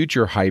a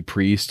future high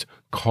priest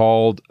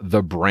called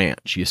the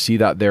branch. You see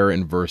that there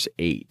in verse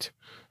 8.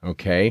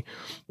 Okay?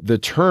 The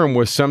term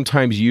was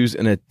sometimes used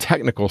in a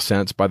technical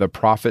sense by the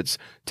prophets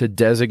to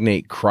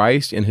designate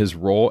Christ in his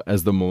role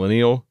as the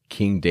millennial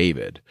King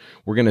David.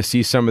 We're going to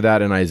see some of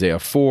that in Isaiah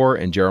 4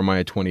 and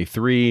Jeremiah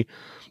 23.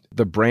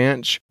 The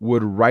branch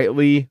would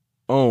rightly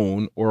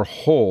own or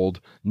hold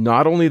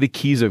not only the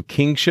keys of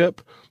kingship,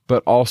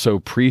 but also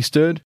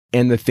priesthood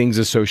and the things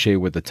associated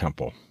with the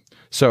temple.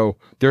 So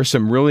there's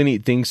some really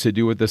neat things to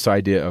do with this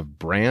idea of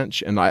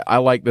branch. And I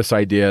like this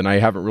idea, and I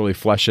haven't really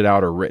fleshed it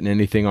out or written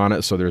anything on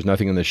it, so there's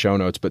nothing in the show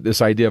notes. But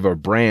this idea of a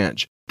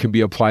branch can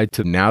be applied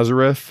to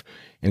Nazareth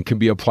and can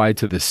be applied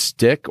to the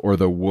stick or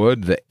the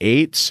wood, the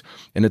eights,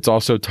 and it's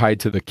also tied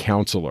to the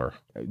counselor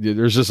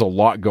There's just a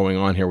lot going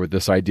on here with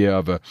this idea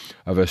of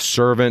a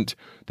servant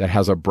that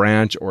has a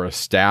branch or a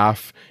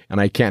staff, and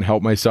I can't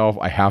help myself.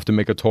 I have to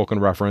make a Tolkien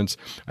reference.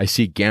 I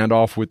see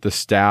Gandalf with the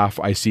staff.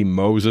 I see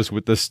Moses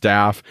with the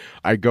staff.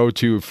 I go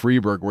to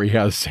Freeburg where he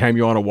has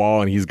Samuel on a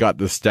wall and he's got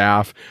the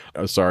staff.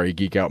 Oh, sorry,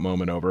 geek out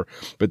moment over.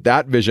 But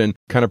that vision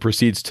kind of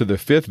proceeds to the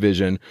fifth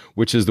vision,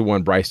 which is the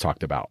one Bryce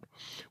talked about,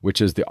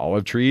 which is the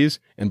olive trees.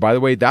 And by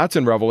the way, that's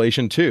in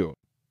Revelation too.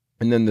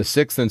 And then the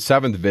sixth and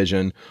seventh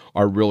vision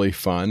are really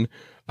fun.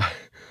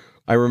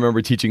 I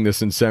remember teaching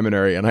this in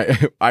seminary, and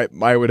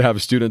I would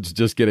have students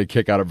just get a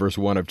kick out of verse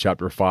 1 of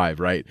chapter 5,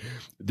 right?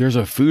 There's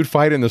a food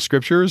fight in the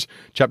scriptures.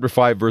 Chapter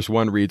 5, verse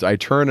 1 reads, I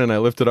turned and I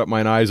lifted up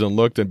mine eyes and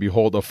looked, and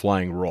behold, a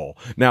flying roll.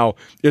 Now,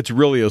 it's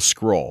really a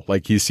scroll.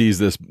 Like he sees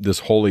this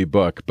holy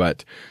book,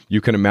 but you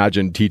can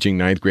imagine teaching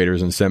ninth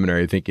graders in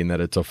seminary thinking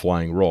that it's a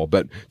flying roll.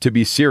 But to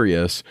be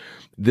serious,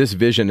 this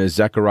vision is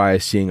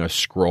Zechariah seeing a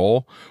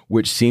scroll,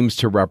 which seems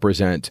to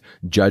represent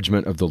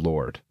judgment of the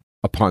Lord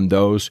upon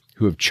those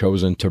who have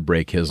chosen to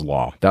break his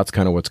law. That's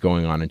kind of what's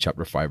going on in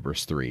chapter 5,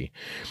 verse 3.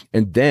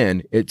 And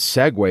then it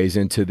segues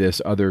into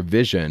this other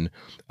vision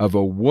of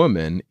a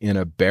woman in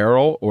a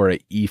barrel or an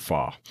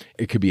ephah.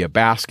 It could be a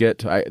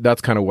basket.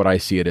 That's kind of what I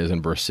see it as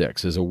in verse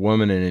 6, is a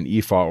woman in an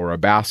ephah or a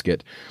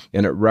basket,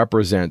 and it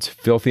represents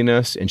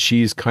filthiness, and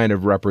she's kind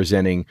of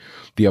representing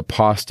the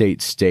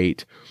apostate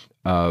state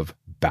of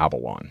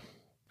Babylon.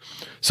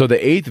 So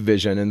the eighth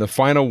vision and the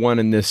final one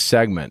in this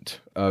segment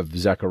of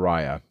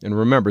Zechariah, and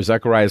remember,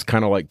 Zechariah is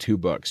kind of like two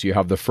books. You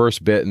have the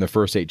first bit in the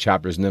first 8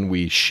 chapters, and then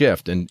we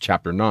shift in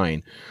chapter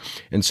 9.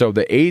 And so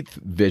the eighth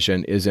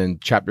vision is in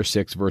chapter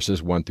 6,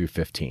 verses 1 through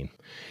 15.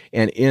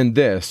 And in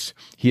this,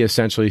 he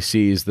essentially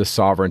sees the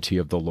sovereignty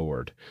of the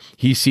Lord.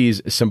 He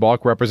sees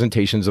symbolic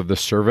representations of the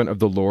servant of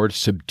the Lord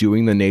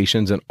subduing the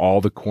nations in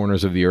all the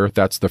corners of the earth.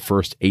 That's the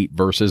first 8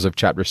 verses of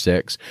chapter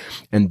 6.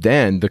 And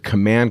then the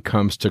command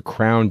comes to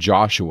crown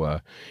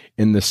Joshua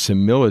in the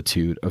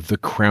similitude of the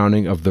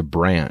crowning of the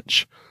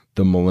branch,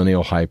 the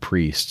millennial high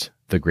priest,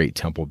 the great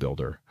temple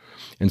builder.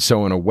 And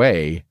so in a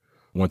way,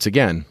 once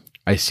again,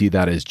 I see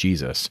that as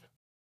Jesus.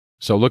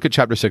 So look at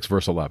chapter 6,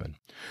 verse 11.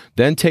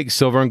 Then take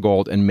silver and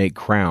gold and make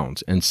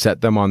crowns and set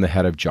them on the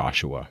head of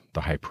Joshua,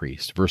 the high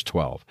priest. Verse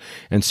 12.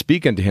 And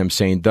speak unto him,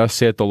 saying, Thus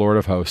saith the Lord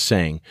of hosts,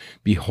 saying,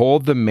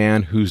 Behold the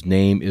man whose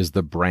name is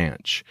the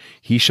branch.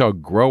 He shall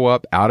grow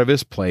up out of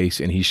his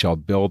place, and he shall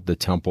build the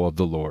temple of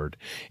the Lord.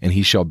 And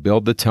he shall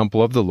build the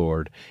temple of the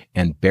Lord,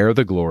 and bear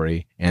the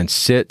glory, and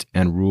sit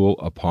and rule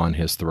upon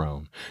his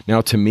throne.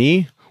 Now to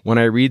me, when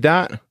I read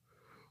that,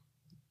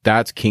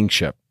 that's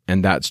kingship,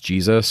 and that's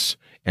Jesus.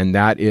 And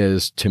that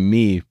is, to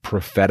me,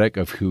 prophetic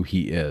of who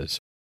he is.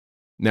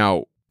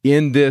 Now,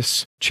 in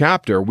this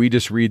chapter, we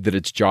just read that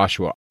it's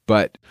Joshua,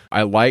 but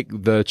I like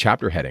the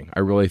chapter heading. I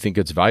really think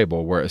it's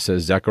valuable where it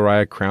says,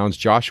 Zechariah crowns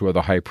Joshua,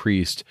 the high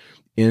priest,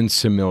 in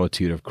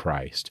similitude of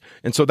Christ.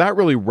 And so that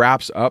really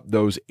wraps up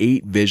those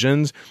 8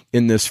 visions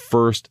in this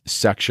first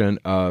section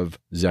of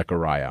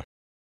Zechariah.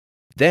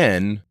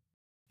 Then,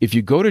 if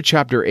you go to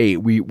chapter 8,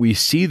 we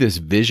see this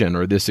vision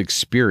or this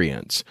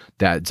experience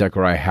that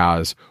Zechariah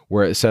has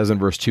where it says in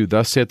verse 2,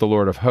 Thus saith the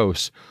Lord of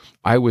hosts,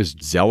 I was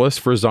zealous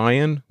for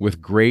Zion with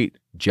great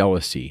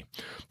jealousy.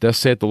 Thus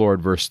saith the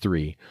Lord, verse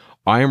 3,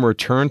 I am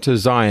returned to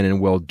Zion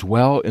and will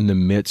dwell in the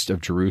midst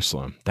of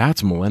Jerusalem.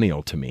 That's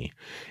millennial to me.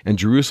 And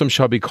Jerusalem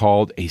shall be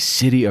called a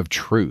city of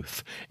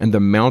truth, and the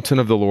mountain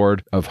of the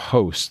Lord of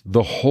hosts,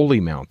 the holy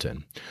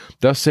mountain.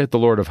 Thus saith the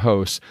Lord of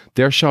hosts,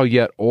 There shall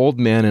yet old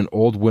men and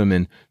old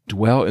women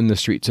dwell in the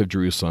streets of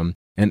Jerusalem,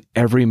 and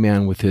every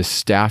man with his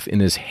staff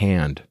in his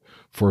hand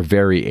for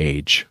very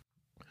age.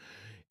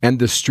 And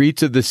the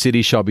streets of the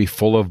city shall be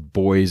full of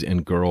boys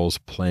and girls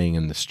playing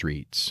in the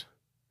streets.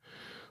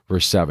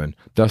 Verse 7,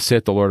 Thus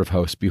saith the Lord of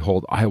hosts,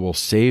 Behold, I will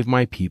save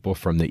my people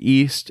from the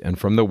east and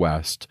from the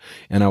west,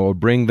 and I will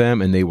bring them,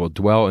 and they will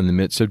dwell in the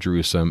midst of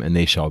Jerusalem, and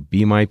they shall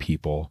be my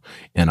people,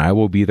 and I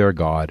will be their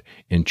God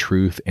in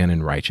truth and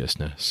in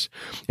righteousness.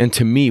 And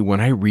to me, when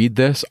I read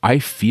this, I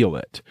feel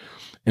it.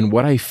 And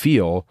what I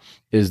feel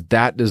is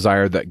that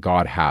desire that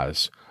God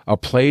has, a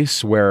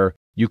place where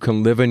you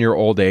can live in your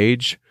old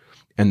age,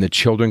 and the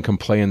children can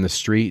play in the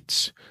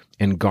streets,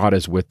 and God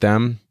is with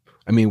them.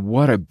 I mean,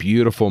 what a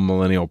beautiful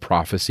millennial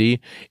prophecy.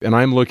 And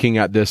I'm looking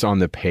at this on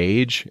the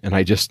page, and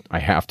I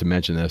have to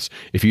mention this.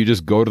 If you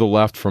just go to the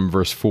left from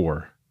verse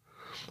 4,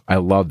 I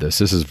love this.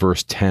 This is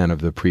verse 10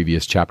 of the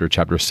previous chapter,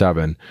 chapter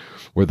 7,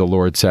 where the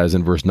Lord says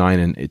in verse 9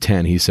 and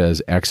 10, he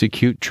says,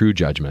 Execute true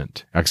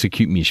judgment,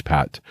 execute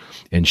mishpat,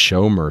 and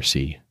show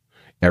mercy,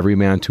 every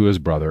man to his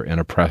brother, and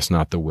oppress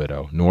not the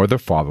widow, nor the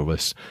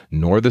fatherless,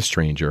 nor the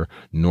stranger,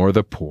 nor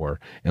the poor,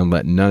 and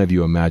let none of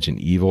you imagine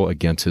evil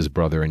against his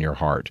brother in your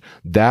heart.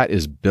 That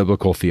is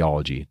biblical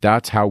theology.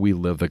 That's how we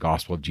live the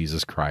gospel of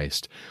Jesus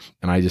Christ.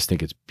 And I just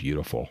think it's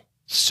beautiful.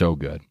 So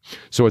good.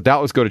 So with that,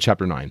 let's go to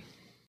chapter 9.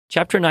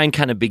 Chapter 9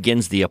 kind of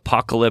begins the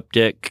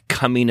apocalyptic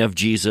coming of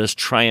Jesus,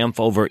 triumph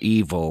over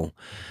evil.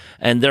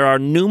 And there are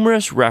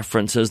numerous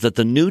references that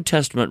the New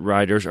Testament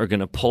writers are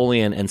going to pull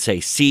in and say,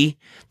 see,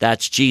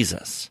 that's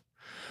Jesus.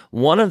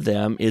 One of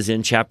them is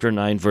in chapter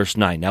 9, verse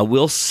 9. Now,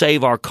 we'll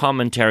save our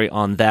commentary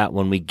on that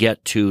when we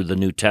get to the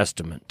New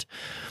Testament.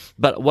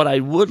 But what I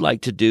would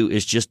like to do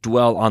is just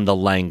dwell on the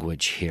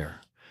language here.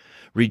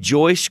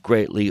 Rejoice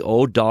greatly,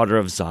 O daughter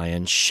of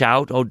Zion.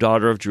 Shout, O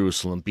daughter of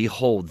Jerusalem.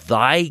 Behold,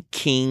 thy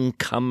king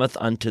cometh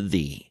unto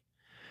thee.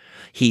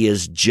 He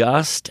is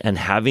just and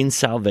having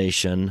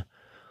salvation,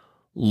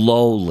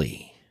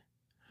 lowly,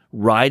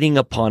 riding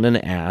upon an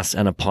ass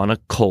and upon a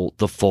colt,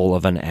 the foal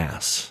of an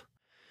ass.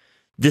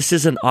 This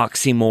is an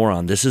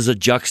oxymoron. This is a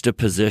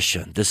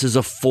juxtaposition. This is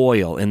a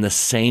foil in the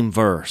same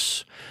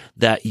verse,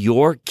 that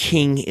your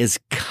king is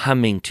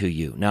coming to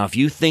you. Now, if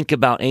you think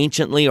about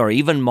anciently or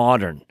even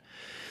modern,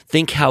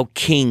 think how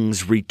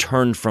kings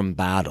return from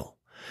battle.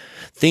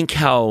 Think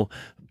how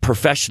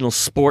professional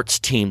sports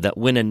team that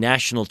win a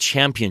national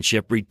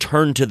championship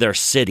return to their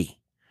city.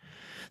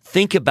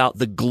 Think about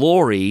the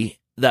glory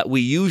that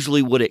we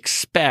usually would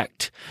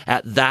expect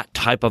at that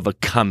type of a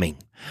coming.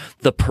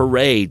 The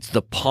parades,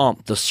 the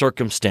pomp, the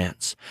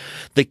circumstance.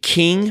 The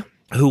king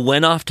who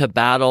went off to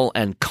battle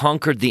and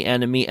conquered the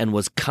enemy and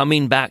was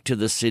coming back to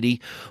the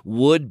city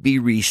would be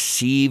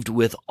received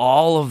with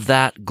all of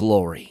that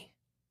glory.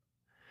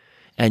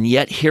 And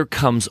yet here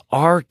comes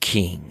our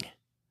king,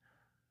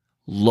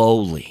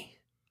 lowly,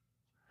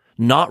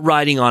 not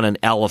riding on an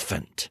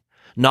elephant,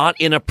 not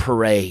in a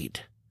parade,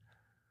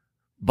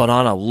 but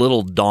on a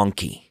little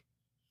donkey.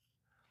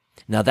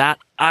 Now that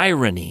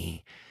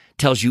irony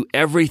tells you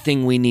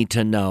everything we need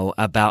to know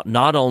about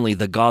not only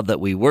the God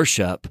that we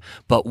worship,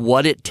 but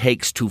what it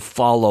takes to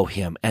follow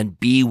him and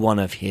be one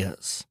of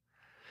his.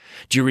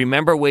 Do you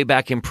remember way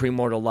back in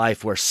premortal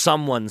life where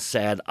someone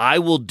said, I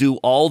will do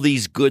all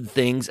these good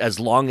things as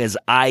long as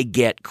I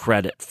get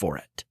credit for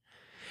it.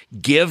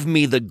 Give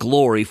me the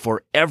glory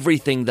for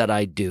everything that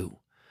I do.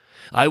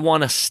 I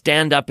want to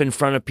stand up in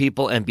front of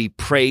people and be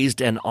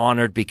praised and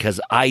honored because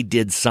I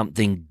did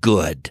something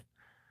good.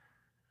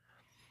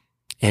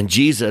 And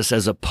Jesus,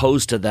 as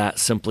opposed to that,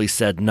 simply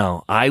said,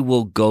 no, I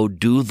will go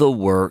do the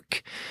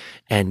work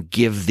and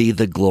give thee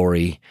the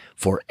glory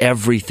for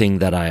everything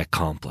that I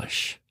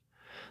accomplish.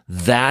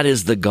 That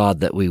is the God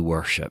that we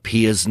worship.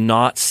 He is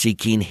not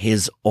seeking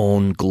his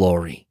own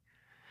glory.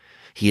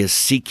 He is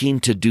seeking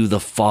to do the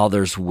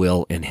Father's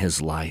will in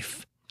his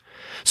life.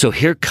 So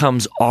here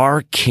comes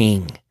our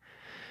King,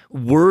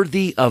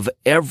 worthy of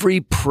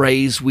every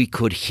praise we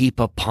could heap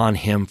upon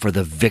him for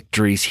the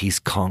victories he's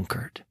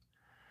conquered.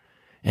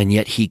 And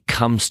yet he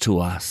comes to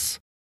us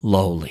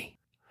lowly.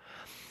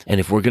 And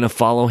if we're going to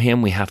follow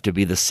him, we have to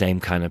be the same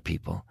kind of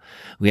people.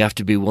 We have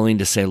to be willing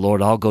to say,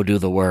 Lord, I'll go do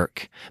the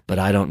work, but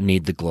I don't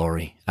need the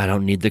glory. I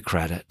don't need the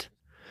credit.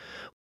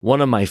 One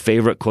of my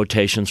favorite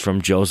quotations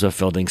from Joseph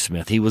Fielding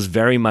Smith, he was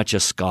very much a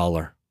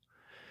scholar.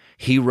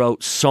 He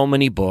wrote so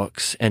many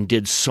books and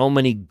did so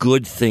many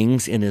good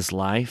things in his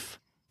life,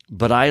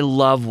 but I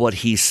love what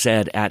he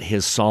said at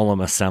his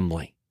solemn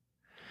assembly.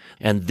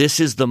 And this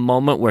is the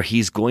moment where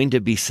he's going to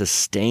be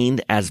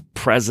sustained as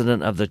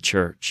president of the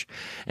church.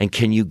 And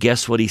can you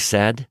guess what he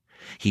said?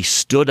 He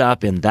stood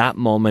up in that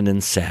moment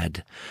and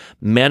said,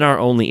 men are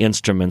only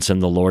instruments in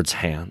the Lord's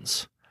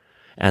hands,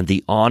 and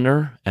the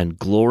honor and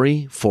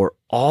glory for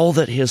all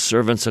that his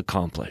servants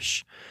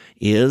accomplish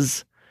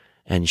is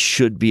and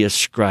should be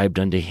ascribed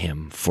unto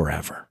him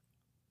forever.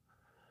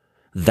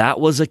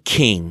 That was a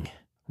king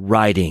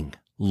riding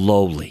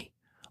lowly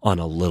on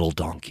a little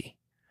donkey.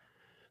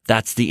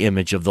 That's the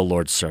image of the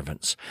Lord's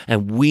servants.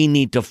 And we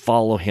need to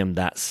follow him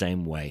that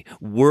same way.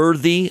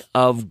 Worthy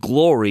of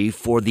glory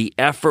for the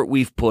effort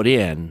we've put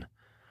in,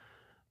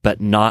 but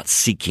not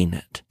seeking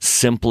it.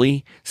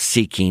 Simply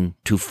seeking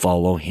to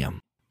follow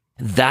him.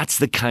 That's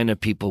the kind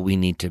of people we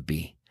need to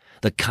be.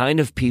 The kind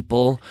of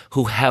people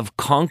who have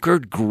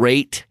conquered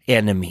great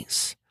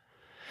enemies.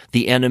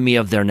 The enemy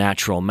of their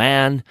natural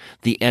man,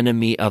 the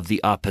enemy of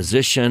the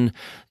opposition,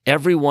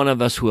 every one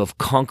of us who have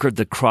conquered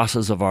the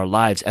crosses of our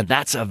lives, and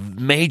that's a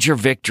major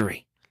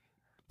victory.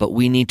 But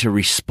we need to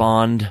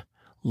respond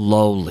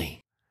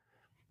lowly.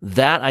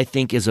 That, I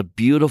think, is a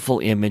beautiful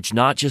image,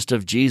 not just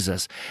of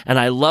Jesus. And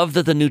I love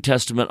that the New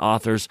Testament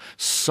authors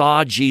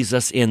saw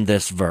Jesus in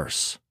this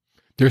verse.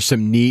 There's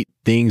some neat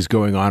things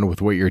going on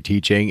with what you're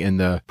teaching in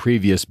the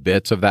previous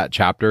bits of that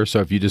chapter. So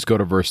if you just go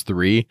to verse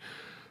 3,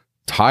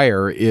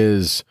 Tyre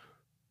is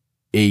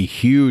a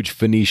huge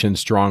Phoenician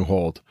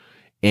stronghold,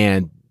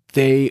 and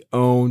they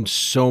own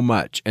so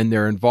much, and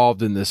they're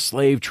involved in the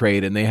slave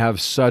trade, and they have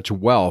such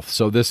wealth.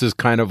 So this is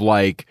kind of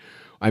like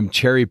I'm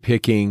cherry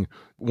picking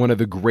one of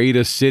the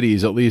greatest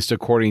cities, at least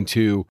according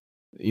to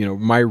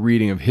my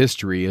reading of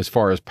history as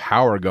far as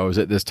power goes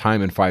at this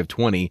time in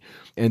 520.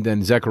 And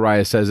then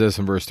Zechariah says this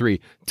in verse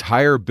 3,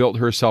 Tyre built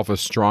herself a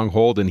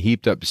stronghold and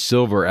heaped up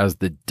silver as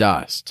the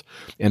dust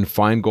and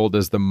fine gold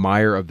as the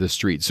mire of the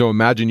street. So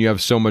imagine you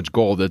have so much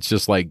gold, it's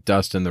just like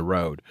dust in the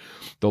road.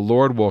 The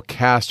Lord will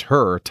cast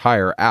her,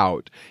 Tyre,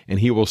 out, and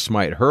he will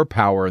smite her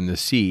power in the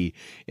sea,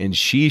 and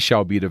she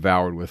shall be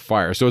devoured with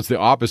fire. So it's the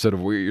opposite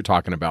of what you're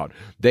talking about.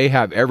 They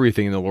have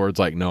everything, and the Lord's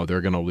like, no, they're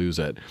going to lose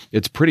it.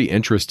 It's pretty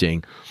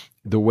interesting.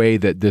 the way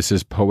that this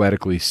is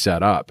poetically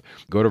set up.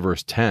 Go to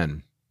verse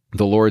 10.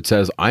 The Lord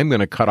says, I'm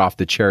going to cut off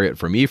the chariot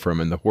from Ephraim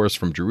and the horse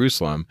from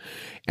Jerusalem,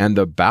 and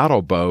the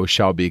battle bow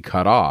shall be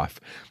cut off,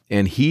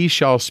 and he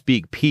shall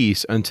speak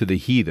peace unto the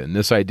heathen.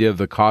 This idea of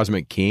the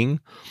cosmic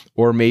king,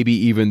 or maybe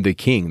even the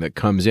king that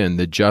comes in,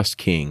 the just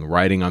king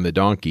riding on the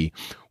donkey,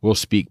 will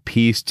speak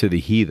peace to the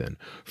heathen.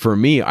 For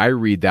me, I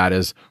read that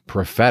as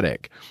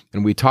prophetic.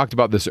 And we talked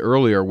about this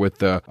earlier with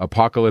the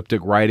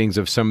apocalyptic writings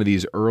of some of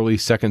these early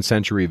 2nd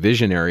century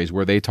visionaries,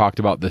 where they talked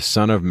about the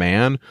Son of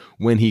Man,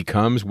 when he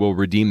comes, will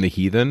redeem the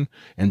heathen.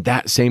 And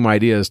that same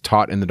idea is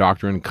taught in the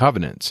Doctrine and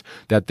Covenants,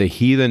 that the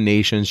heathen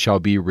nations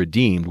shall be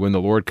redeemed when the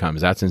Lord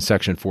comes. That's in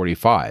section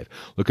 45.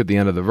 Look at the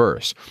end of the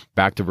verse.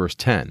 Back to verse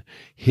 10.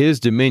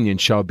 His dominion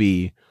shall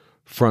be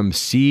from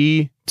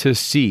sea to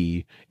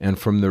sea, and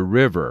from the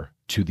river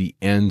to the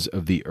ends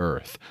of the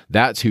earth.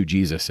 That's who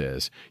Jesus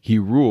is. He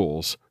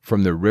rules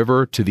from the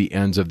river to the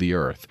ends of the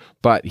earth.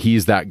 But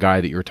he's that guy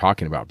that you're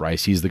talking about,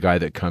 Bryce. He's the guy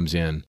that comes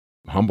in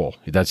humble.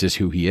 That's just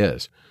who he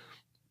is.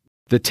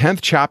 The 10th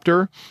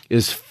chapter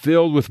is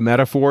filled with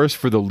metaphors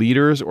for the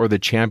leaders or the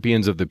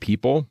champions of the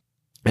people.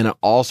 And it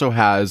also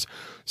has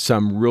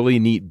some really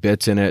neat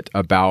bits in it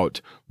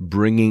about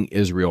bringing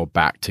Israel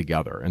back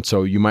together. And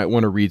so you might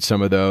want to read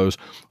some of those.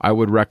 I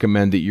would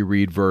recommend that you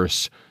read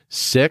verse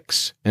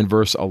 6 and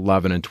verse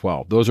 11 and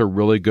 12. Those are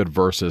really good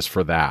verses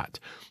for that.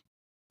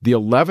 The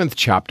 11th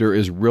chapter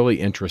is really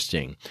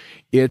interesting.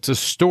 It's a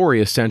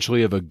story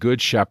essentially of a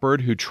good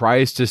shepherd who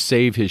tries to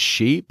save his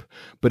sheep,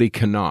 but he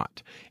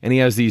cannot. And he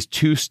has these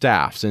two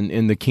staffs. And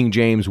in the King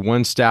James,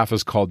 one staff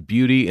is called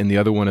beauty and the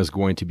other one is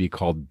going to be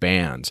called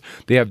bands.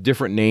 They have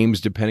different names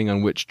depending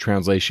on which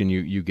translation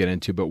you get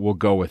into, but we'll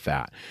go with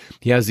that.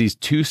 He has these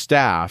two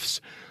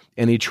staffs,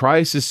 and he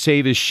tries to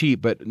save his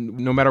sheep, but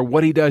no matter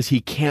what he does,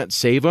 he can't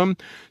save them.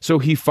 So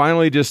he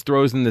finally just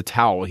throws in the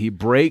towel. He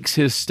breaks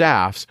his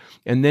staffs,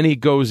 and then he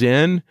goes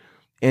in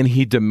and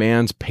he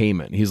demands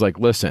payment. He's like,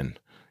 listen,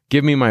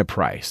 give me my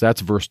price.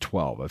 That's verse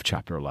 12 of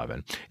chapter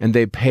 11. And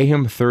they pay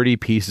him 30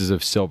 pieces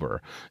of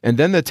silver. And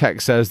then the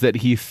text says that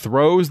he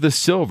throws the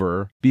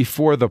silver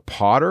before the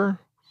potter,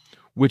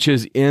 which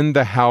is in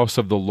the house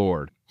of the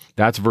Lord.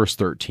 That's verse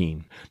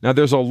 13. Now,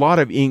 there's a lot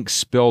of ink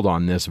spilled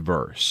on this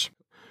verse.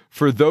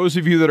 For those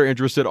of you that are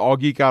interested, I'll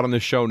geek out on the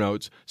show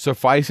notes.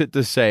 Suffice it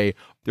to say,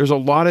 there's a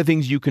lot of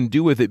things you can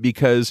do with it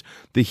because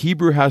the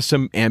Hebrew has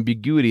some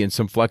ambiguity and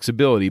some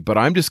flexibility. But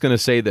I'm just going to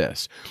say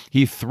this.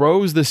 He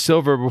throws the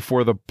silver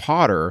before the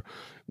potter,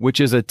 which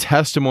is a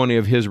testimony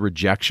of his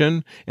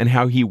rejection and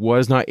how he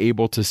was not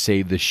able to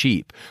save the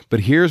sheep.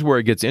 But here's where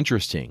it gets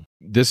interesting.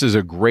 This is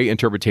a great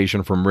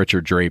interpretation from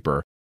Richard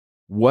Draper.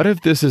 What if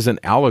this is an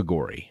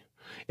allegory?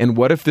 And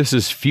what if this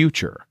is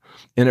future?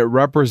 And it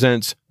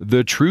represents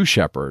the true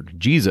shepherd,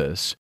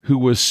 Jesus, who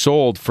was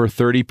sold for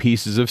 30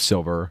 pieces of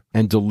silver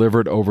and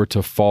delivered over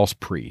to false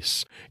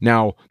priests.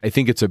 Now, I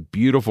think it's a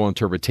beautiful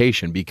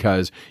interpretation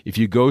because if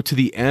you go to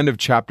the end of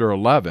chapter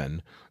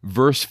 11,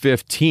 verse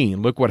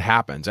 15, look what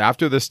happens.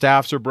 After the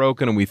staffs are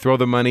broken and we throw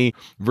the money,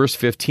 verse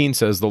 15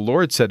 says, the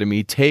Lord said to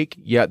me, take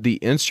yet the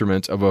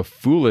instruments of a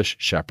foolish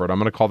shepherd. I'm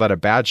going to call that a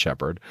bad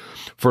shepherd.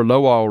 For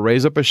lo, I'll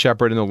raise up a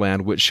shepherd in the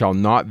land which shall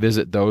not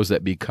visit those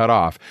that be cut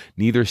off,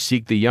 neither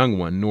seek the young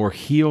one, nor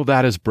heal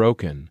that is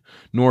broken,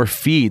 nor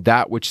feed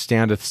that which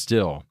standeth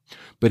still.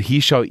 But he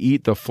shall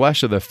eat the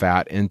flesh of the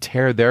fat and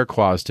tear their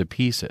claws to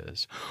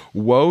pieces.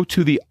 Woe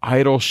to the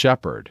idle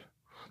shepherd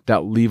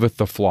that leaveth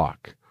the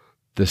flock.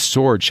 The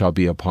sword shall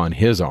be upon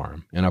his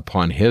arm, and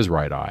upon his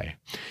right eye.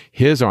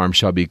 His arm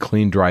shall be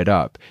clean dried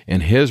up,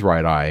 and his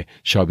right eye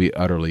shall be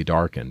utterly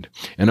darkened.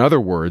 In other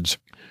words,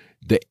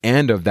 the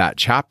end of that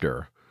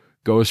chapter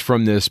goes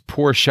from this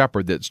poor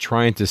shepherd that's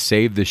trying to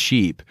save the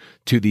sheep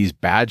to these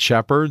bad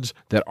shepherds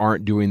that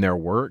aren't doing their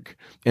work.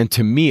 And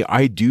to me,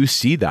 I do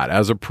see that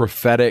as a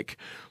prophetic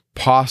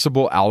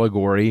possible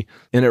allegory,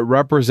 and it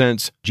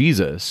represents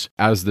Jesus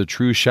as the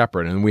true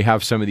shepherd. And we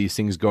have some of these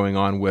things going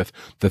on with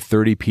the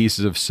 30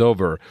 pieces of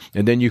silver,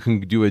 and then you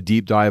can do a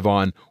deep dive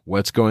on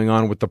what's going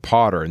on with the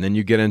potter, and then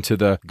you get into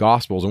the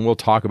Gospels, and we'll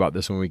talk about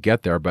this when we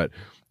get there, but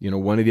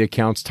one of the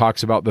accounts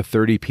talks about the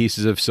 30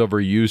 pieces of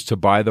silver used to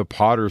buy the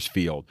potter's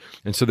field.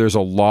 And so there's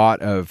a lot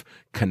of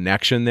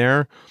connection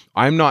there.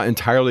 I'm not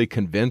entirely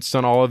convinced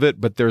on all of it,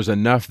 but there's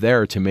enough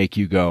there to make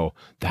you go,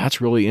 that's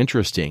really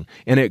interesting.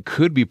 And it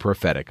could be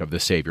prophetic of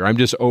the Savior. I'm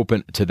just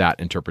open to that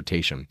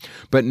interpretation.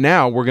 But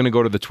now we're going to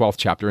go to the 12th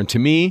chapter. And to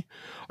me,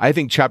 I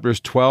think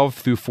chapters 12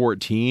 through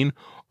 14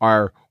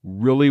 are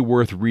really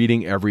worth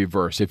reading every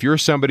verse. If you're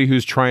somebody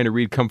who's trying to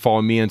read Come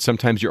Follow Me and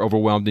sometimes you're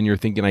overwhelmed and you're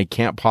thinking, I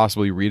can't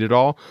possibly read it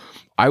all,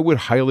 I would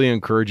highly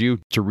encourage you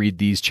to read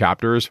these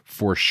chapters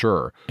for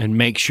sure. And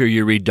make sure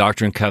you read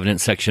Doctrine and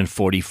Covenants section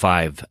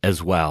 45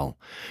 as well.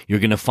 You're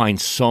going to find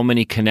so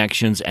many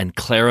connections and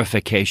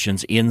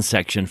clarifications in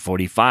section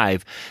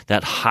 45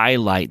 that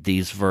highlight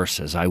these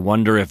verses. I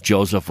wonder if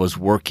Joseph was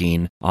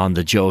working on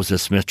the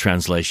Joseph Smith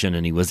translation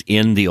and he was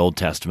in the Old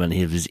Testament,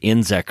 he was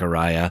in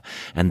Zechariah,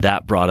 and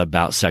that brought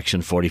about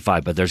section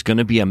 45. But there's going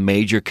to be a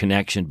major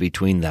connection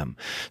between them.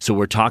 So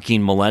we're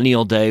talking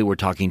millennial day, we're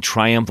talking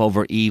triumph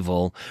over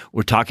evil,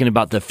 we're talking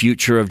about the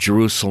future of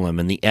Jerusalem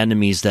and the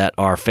enemies that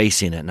are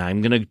facing it. Now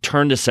I'm going to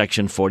turn to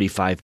section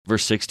 45,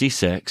 verse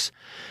 66,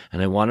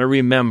 and I want to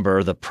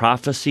remember the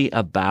prophecy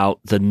about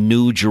the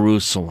new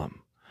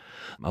Jerusalem,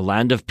 a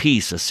land of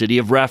peace, a city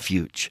of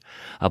refuge,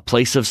 a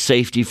place of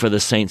safety for the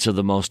saints of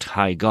the Most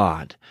High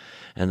God.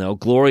 And the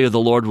glory of the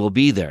Lord will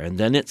be there. And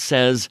then it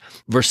says,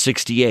 verse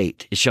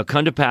 68, it shall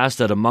come to pass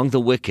that among the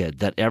wicked,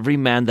 that every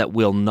man that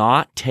will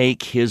not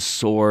take his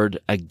sword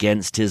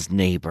against his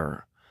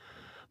neighbor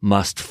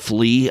must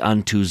flee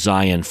unto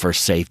Zion for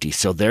safety.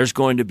 So there's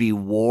going to be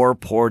war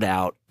poured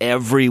out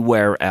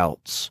everywhere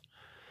else.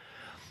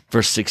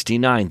 Verse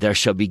 69, there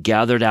shall be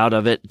gathered out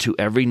of it to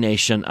every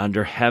nation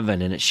under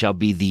heaven, and it shall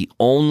be the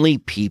only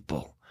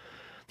people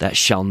that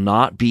shall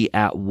not be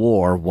at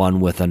war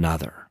one with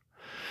another.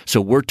 So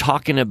we're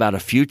talking about a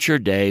future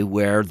day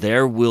where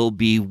there will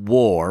be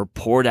war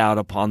poured out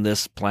upon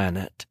this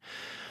planet,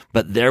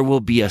 but there will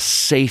be a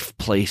safe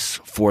place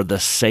for the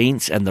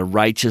saints and the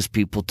righteous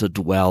people to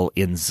dwell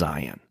in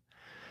Zion.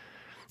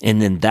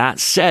 And in that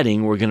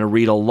setting, we're going to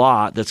read a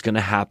lot that's going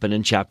to happen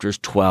in chapters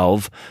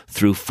 12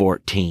 through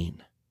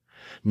 14.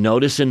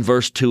 Notice in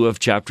verse 2 of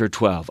chapter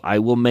 12, I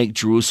will make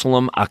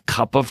Jerusalem a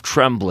cup of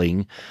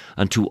trembling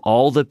unto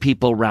all the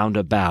people round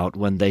about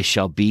when they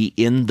shall be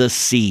in the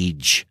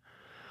siege,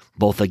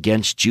 both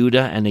against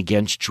Judah and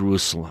against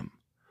Jerusalem.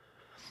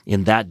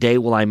 In that day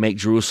will I make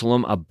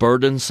Jerusalem a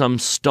burdensome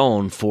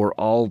stone for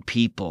all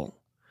people.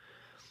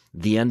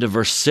 The end of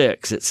verse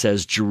 6, it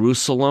says,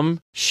 Jerusalem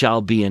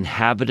shall be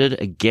inhabited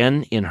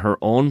again in her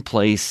own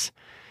place,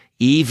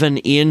 even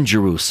in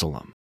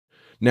Jerusalem.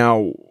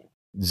 Now,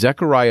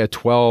 Zechariah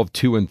 12,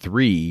 2 and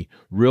 3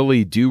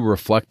 really do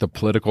reflect the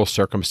political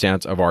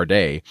circumstance of our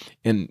day.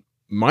 In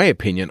my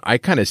opinion, I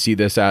kind of see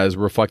this as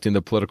reflecting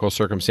the political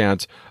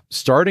circumstance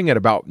starting at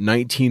about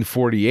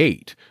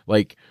 1948.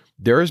 Like,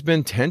 there has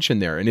been tension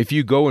there. And if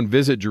you go and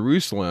visit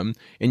Jerusalem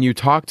and you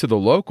talk to the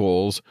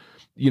locals,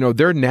 you know,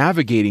 they're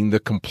navigating the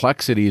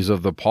complexities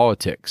of the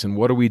politics and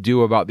what do we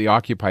do about the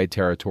occupied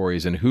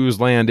territories and whose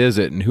land is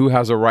it and who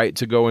has a right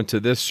to go into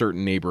this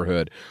certain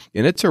neighborhood.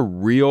 And it's a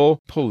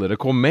real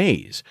political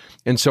maze.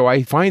 And so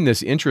I find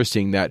this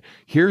interesting that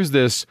here's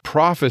this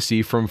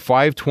prophecy from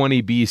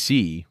 520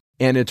 BC,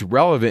 and it's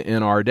relevant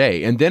in our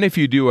day. And then if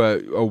you do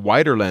a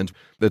wider lens,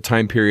 the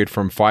time period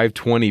from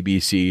 520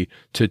 BC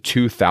to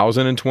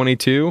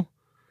 2022,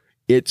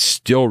 it's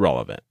still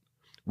relevant.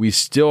 We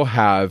still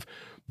have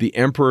the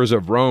emperors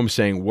of Rome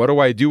saying, what do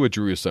I do with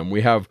Jerusalem?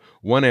 We have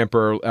one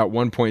emperor at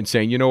one point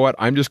saying, you know what,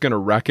 I'm just going to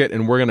wreck it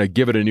and we're going to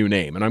give it a new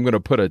name. And I'm going to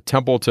put a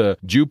temple to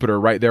Jupiter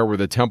right there where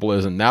the temple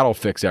is, and that'll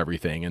fix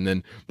everything. And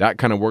then that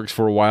kind of works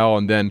for a while.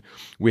 And then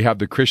we have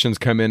the Christians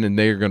come in and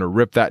they're going to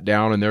rip that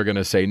down and they're going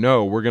to say,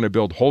 no, we're going to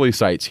build holy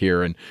sites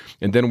here. And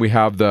then we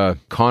have the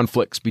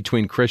conflicts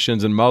between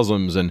Christians and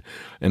Muslims and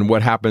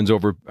what happens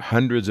over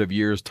hundreds of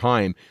years'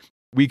 time.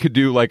 We could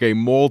do like a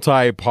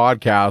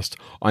multi-podcast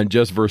on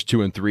just verse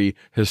 2 and 3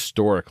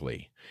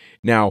 historically.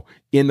 Now,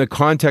 in the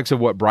context of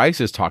what Bryce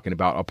is talking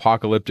about,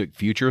 apocalyptic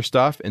future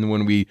stuff, and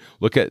when we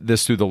look at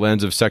this through the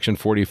lens of section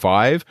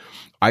 45,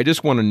 I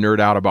just want to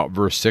nerd out about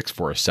verse 6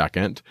 for a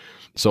second.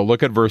 So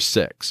look at verse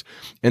 6.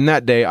 In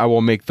that day, I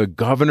will make the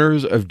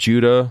governors of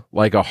Judah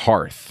like a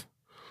hearth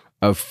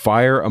of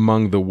fire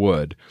among the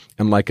wood,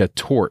 and like a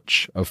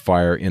torch of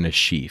fire in a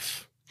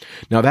sheaf.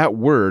 Now that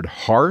word,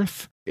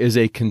 hearth, is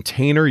a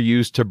container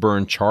used to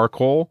burn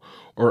charcoal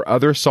or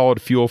other solid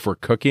fuel for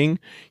cooking,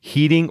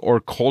 heating, or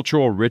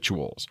cultural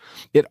rituals.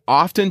 It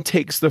often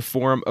takes the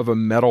form of a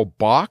metal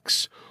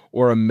box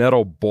or a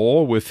metal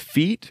bowl with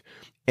feet,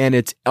 and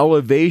its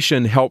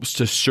elevation helps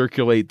to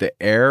circulate the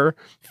air,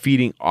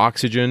 feeding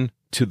oxygen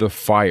to the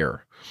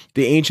fire.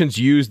 The ancients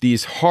used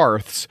these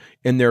hearths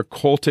in their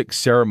cultic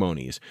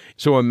ceremonies.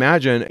 So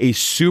imagine a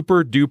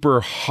super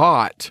duper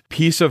hot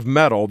piece of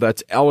metal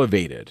that's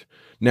elevated.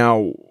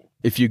 Now,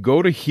 if you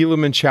go to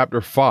Helaman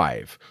chapter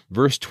 5,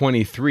 verse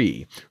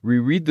 23, we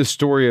read the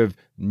story of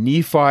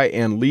Nephi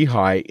and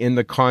Lehi in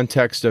the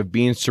context of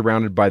being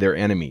surrounded by their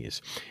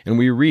enemies. And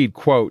we read,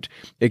 quote,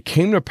 it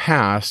came to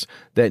pass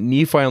that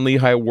Nephi and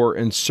Lehi were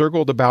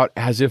encircled about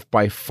as if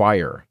by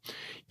fire,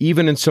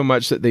 even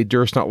insomuch that they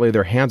durst not lay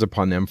their hands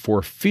upon them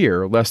for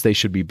fear lest they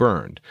should be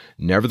burned.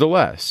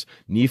 Nevertheless,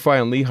 Nephi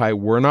and Lehi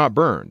were not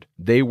burned.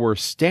 They were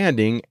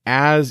standing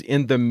as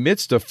in the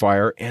midst of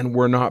fire and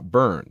were not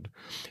burned.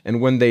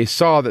 And when they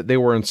saw that they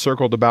were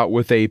encircled about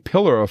with a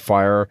pillar of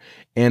fire,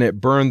 and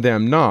it burned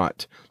them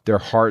not, their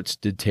hearts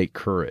did take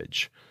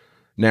courage.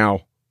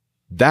 Now,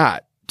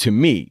 that to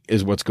me,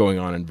 is what's going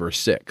on in verse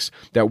 6.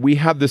 That we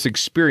have this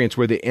experience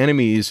where the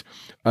enemies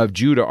of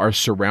Judah are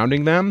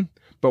surrounding them,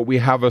 but we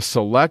have a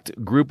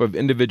select group of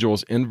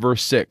individuals in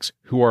verse 6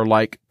 who are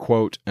like,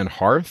 quote, an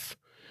hearth,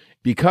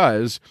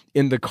 because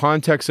in the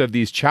context of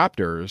these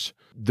chapters,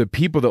 the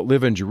people that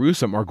live in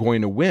Jerusalem are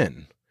going to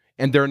win.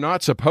 And they're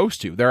not supposed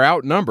to. They're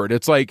outnumbered.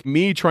 It's like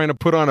me trying to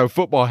put on a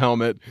football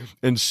helmet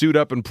and suit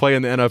up and play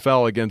in the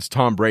NFL against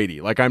Tom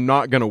Brady. Like, I'm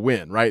not going to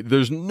win, right?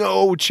 There's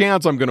no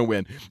chance I'm going to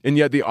win. And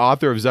yet the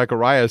author of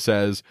Zechariah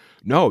says,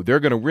 no, they're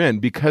going to win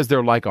because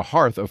they're like a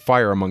hearth of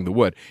fire among the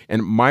wood.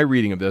 And my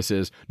reading of this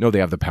is, no, they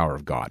have the power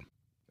of God.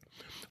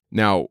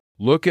 Now,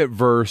 look at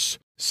verse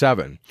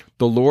 7.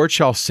 The Lord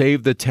shall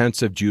save the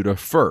tents of Judah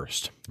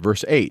first.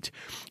 Verse 8.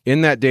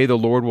 In that day the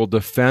Lord will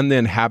defend the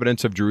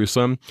inhabitants of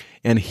Jerusalem,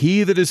 and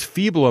he that is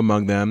feeble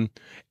among them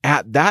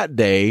at that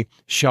day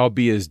shall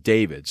be as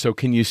David. So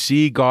can you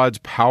see God's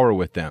power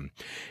with them?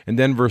 And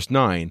then verse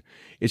 9.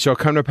 It shall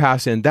come to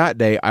pass in that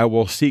day I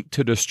will seek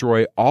to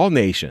destroy all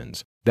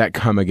nations that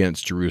come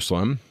against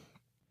Jerusalem.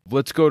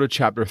 Let's go to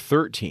chapter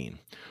 13.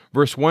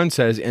 Verse 1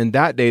 says, in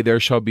that day there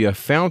shall be a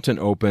fountain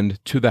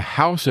opened to the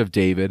house of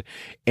David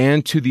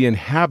and to the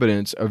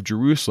inhabitants of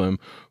Jerusalem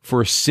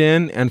for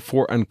sin and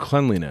for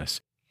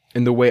uncleanliness.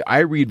 And the way I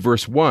read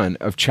verse 1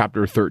 of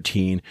chapter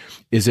 13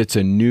 is it's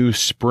a new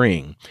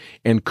spring.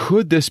 And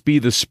could this be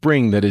the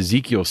spring that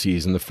Ezekiel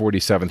sees in the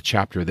 47th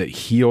chapter that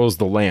heals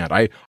the land?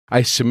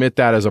 I submit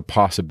that as a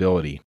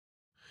possibility.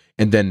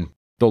 And then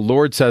the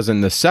Lord says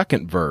in the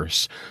second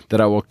verse that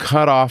I will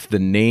cut off the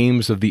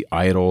names of the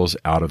idols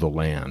out of the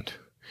land.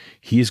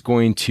 He's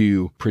going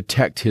to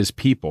protect his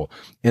people.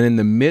 And in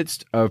the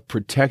midst of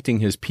protecting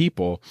his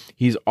people,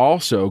 he's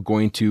also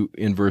going to,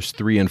 in verse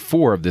 3 and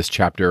 4 of this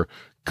chapter,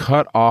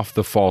 cut off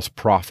the false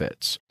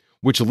prophets,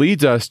 which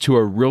leads us to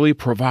a really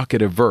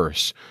provocative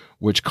verse,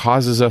 which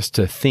causes us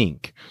to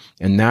think.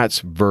 And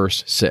that's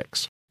verse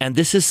 6. And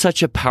this is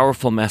such a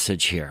powerful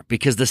message here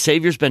because the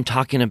Savior's been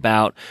talking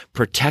about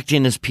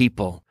protecting his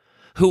people.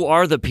 Who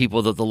are the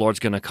people that the Lord's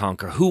going to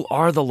conquer? Who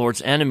are the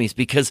Lord's enemies?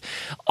 Because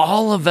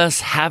all of us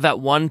have at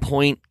one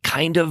point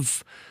kind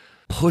of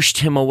pushed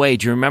him away.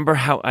 Do you remember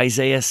how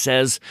Isaiah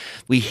says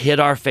we hid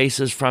our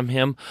faces from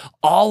him?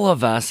 All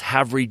of us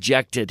have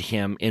rejected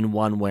him in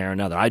one way or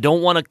another. I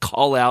don't want to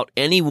call out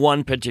any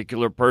one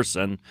particular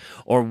person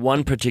or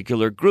one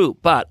particular group,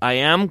 but I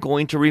am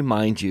going to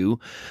remind you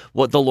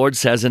what the Lord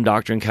says in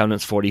Doctrine and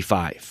Covenants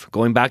 45.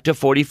 Going back to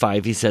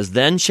 45, he says,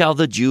 then shall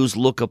the Jews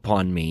look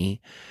upon me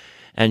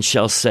and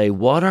shall say,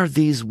 what are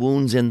these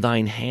wounds in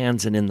thine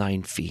hands and in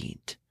thine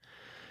feet?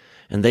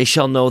 And they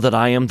shall know that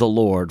I am the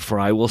Lord, for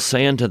I will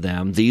say unto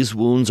them, these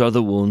wounds are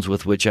the wounds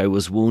with which I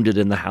was wounded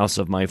in the house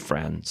of my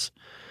friends.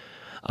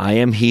 I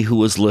am he who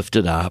was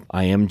lifted up.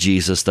 I am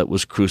Jesus that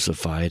was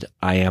crucified.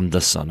 I am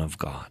the Son of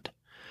God.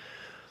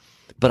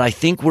 But I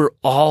think we're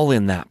all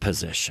in that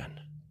position.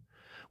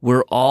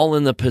 We're all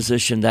in the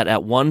position that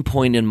at one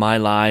point in my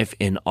life,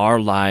 in our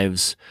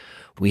lives,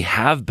 we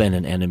have been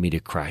an enemy to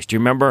Christ. Do you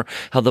remember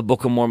how the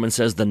Book of Mormon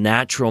says the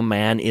natural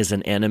man is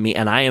an enemy?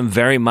 And I am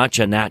very much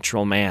a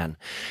natural man.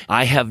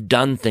 I have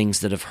done things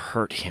that have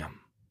hurt him.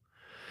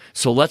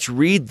 So let's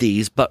read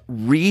these, but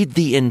read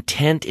the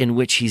intent in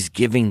which he's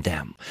giving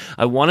them.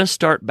 I want to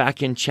start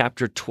back in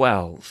chapter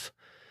 12.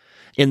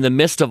 In the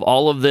midst of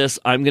all of this,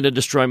 I'm going to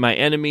destroy my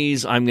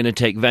enemies. I'm going to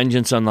take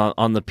vengeance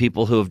on the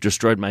people who have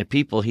destroyed my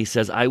people. He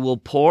says, I will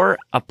pour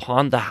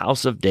upon the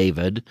house of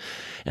David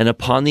and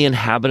upon the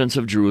inhabitants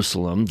of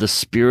Jerusalem the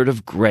spirit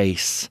of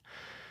grace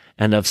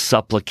and of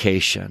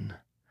supplication.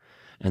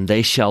 And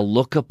they shall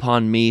look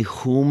upon me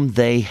whom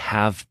they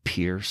have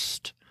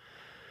pierced.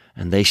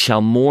 And they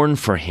shall mourn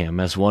for him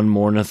as one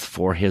mourneth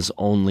for his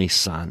only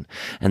son.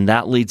 And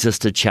that leads us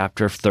to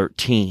chapter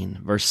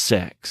 13, verse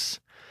 6.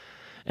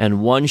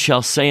 And one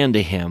shall say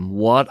unto him,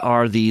 what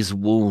are these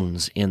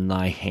wounds in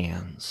thy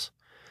hands?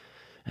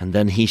 And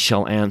then he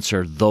shall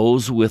answer,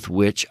 those with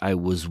which I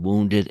was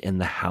wounded in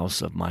the house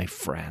of my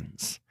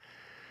friends.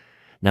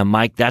 Now,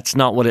 Mike, that's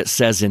not what it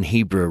says in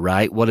Hebrew,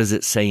 right? What does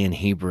it say in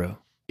Hebrew?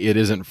 It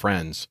isn't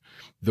friends.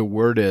 The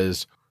word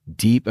is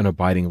deep and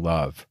abiding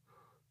love.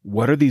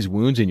 What are these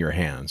wounds in your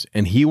hands?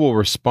 And he will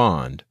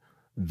respond,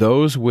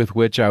 those with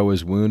which I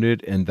was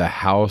wounded in the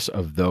house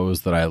of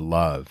those that I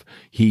love.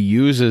 He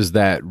uses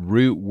that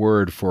root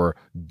word for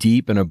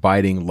deep and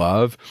abiding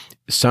love.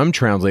 Some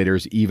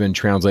translators even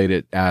translate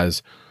it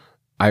as,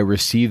 I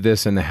received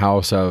this in the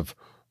house of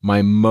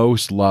my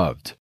most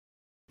loved.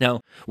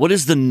 Now, what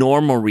is the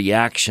normal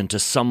reaction to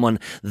someone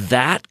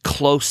that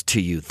close to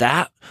you,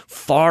 that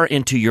far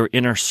into your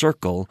inner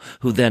circle,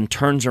 who then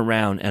turns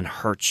around and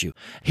hurts you?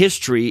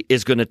 History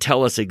is going to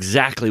tell us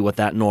exactly what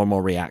that normal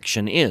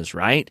reaction is,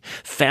 right?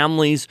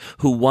 Families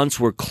who once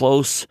were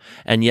close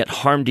and yet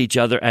harmed each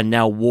other and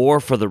now war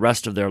for the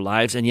rest of their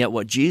lives. And yet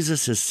what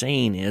Jesus is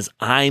saying is,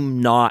 I'm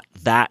not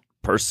that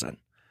person.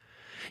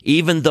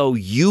 Even though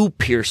you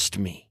pierced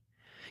me,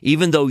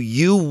 even though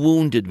you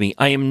wounded me,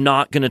 I am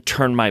not going to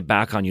turn my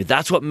back on you.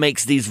 That's what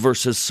makes these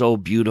verses so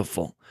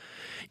beautiful.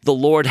 The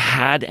Lord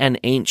had an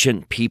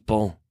ancient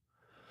people,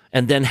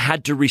 and then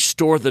had to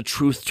restore the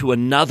truth to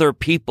another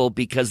people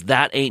because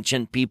that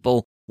ancient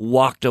people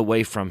walked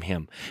away from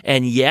him.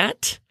 And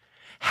yet,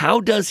 how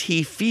does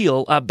he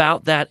feel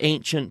about that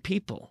ancient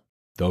people?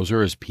 Those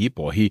are his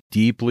people. He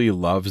deeply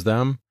loves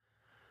them.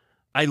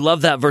 I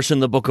love that verse in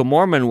the Book of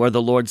Mormon where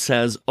the Lord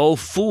says, "O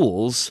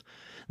fools,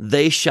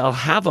 they shall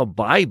have a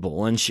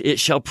Bible, and it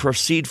shall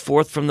proceed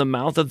forth from the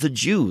mouth of the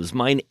Jews,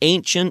 mine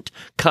ancient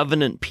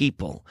covenant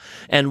people.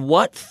 And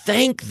what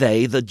thank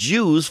they, the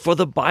Jews, for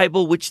the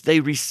Bible which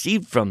they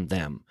received from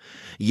them?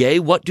 Yea,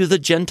 what do the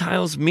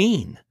Gentiles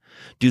mean?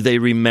 Do they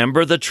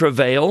remember the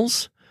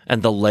travails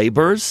and the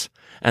labors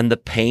and the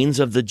pains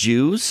of the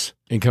Jews?"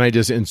 And can I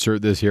just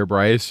insert this here,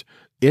 Bryce?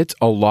 It's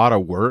a lot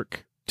of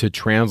work to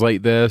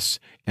translate this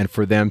and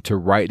for them to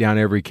write down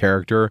every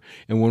character.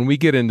 And when we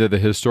get into the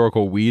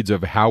historical weeds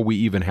of how we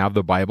even have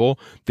the Bible,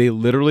 they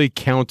literally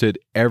counted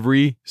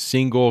every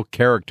single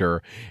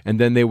character. And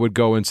then they would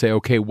go and say,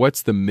 okay,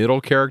 what's the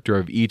middle character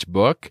of each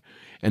book?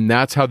 And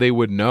that's how they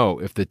would know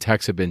if the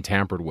text had been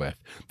tampered with.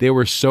 They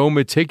were so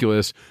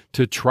meticulous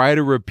to try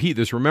to repeat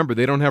this. Remember,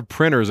 they don't have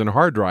printers and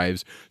hard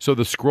drives, so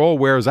the scroll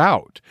wears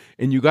out,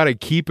 and you got to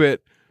keep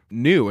it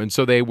new. And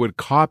so they would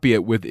copy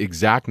it with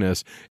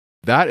exactness.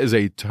 That is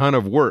a ton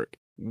of work.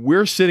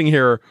 We're sitting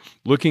here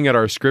looking at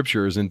our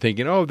scriptures and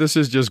thinking, oh, this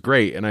is just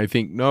great. And I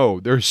think, no,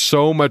 there's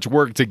so much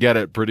work to get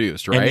it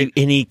produced, right?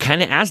 And he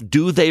kind of asked,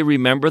 do they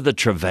remember the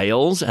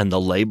travails and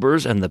the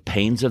labors and the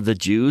pains of the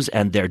Jews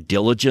and their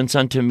diligence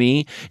unto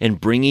me in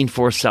bringing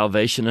forth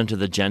salvation unto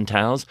the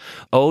Gentiles?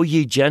 O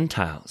ye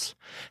Gentiles,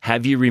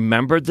 have ye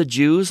remembered the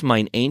Jews,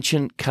 mine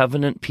ancient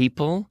covenant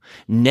people?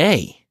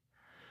 Nay,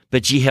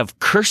 but ye have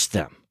cursed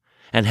them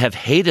and have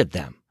hated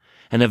them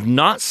and have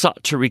not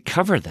sought to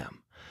recover them.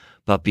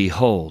 But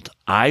behold,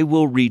 I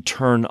will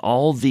return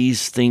all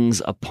these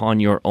things upon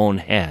your own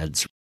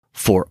heads,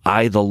 for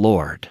I, the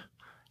Lord,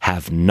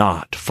 have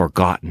not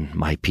forgotten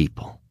my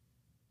people.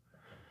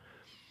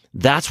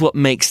 That's what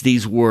makes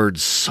these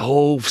words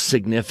so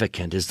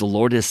significant, is the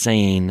Lord is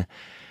saying,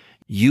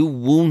 you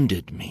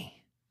wounded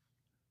me,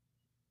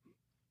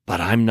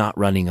 but I'm not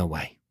running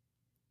away.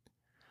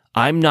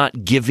 I'm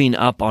not giving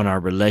up on our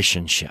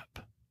relationship.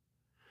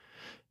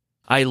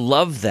 I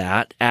love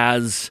that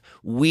as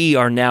we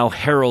are now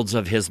heralds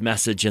of his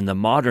message in the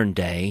modern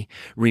day,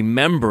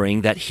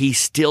 remembering that he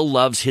still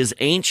loves his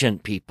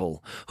ancient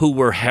people who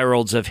were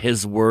heralds of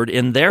his word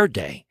in their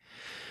day,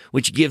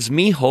 which gives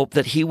me hope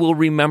that he will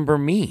remember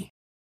me.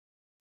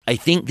 I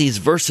think these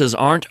verses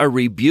aren't a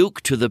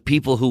rebuke to the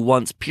people who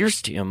once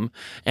pierced him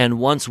and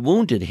once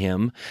wounded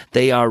him.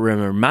 They are a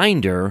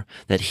reminder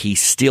that he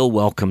still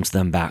welcomes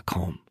them back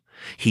home.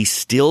 He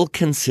still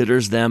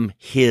considers them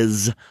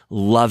his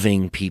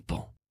loving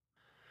people.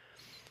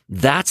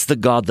 That's the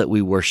God that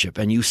we worship.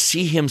 And you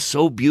see him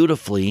so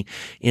beautifully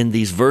in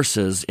these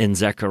verses in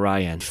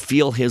Zechariah and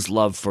feel his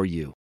love for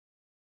you.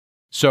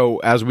 So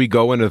as we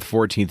go into the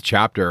 14th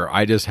chapter,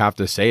 I just have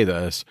to say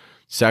this.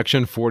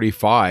 Section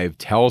 45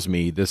 tells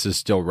me this is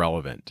still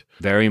relevant.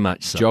 Very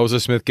much so.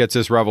 Joseph Smith gets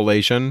this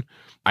revelation.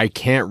 I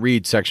can't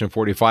read section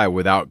 45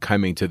 without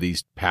coming to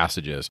these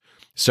passages.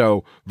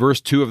 So verse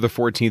 2 of the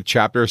 14th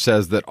chapter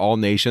says that all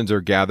nations are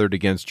gathered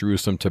against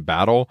Jerusalem to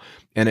battle,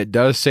 and it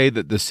does say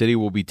that the city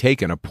will be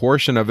taken. A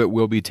portion of it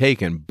will be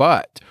taken,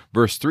 but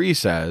verse 3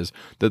 says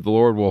that the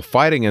Lord will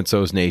fight against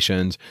those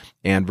nations,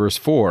 and verse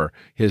 4,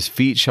 his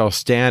feet shall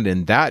stand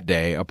in that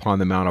day upon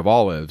the Mount of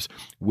Olives,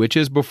 which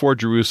is before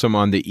Jerusalem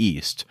on the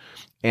east.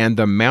 And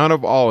the Mount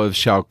of Olives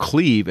shall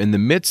cleave in the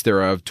midst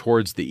thereof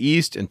towards the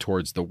east and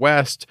towards the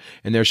west,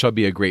 and there shall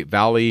be a great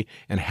valley,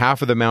 and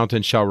half of the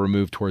mountain shall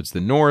remove towards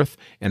the north,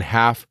 and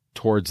half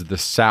towards the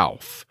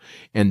south.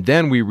 And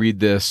then we read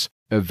this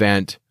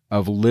event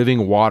of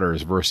living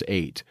waters, verse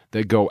 8,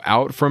 that go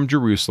out from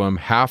Jerusalem,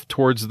 half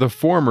towards the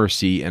former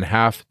sea and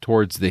half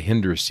towards the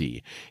hinder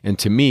sea. And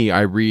to me,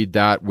 I read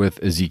that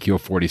with Ezekiel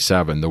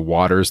 47, the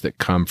waters that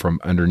come from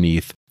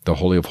underneath the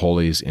Holy of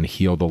Holies and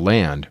heal the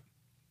land.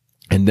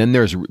 And then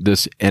there's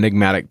this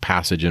enigmatic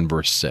passage in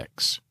verse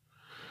 6.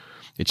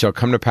 It shall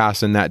come to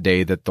pass in that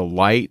day that the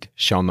light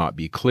shall not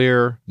be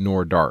clear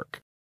nor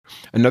dark.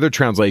 Another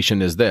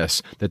translation is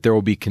this, that there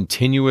will be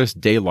continuous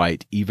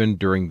daylight even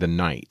during the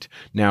night.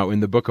 Now, in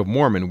the Book of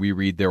Mormon, we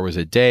read there was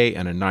a day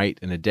and a night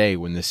and a day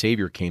when the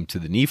Savior came to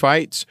the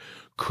Nephites.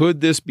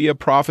 Could this be a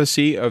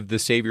prophecy of the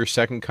Savior's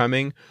second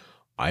coming?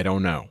 I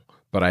don't know.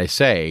 But I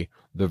say,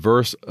 the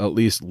verse at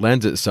least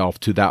lends itself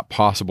to that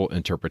possible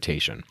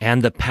interpretation.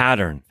 And the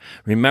pattern.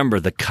 Remember,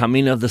 the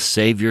coming of the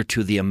Savior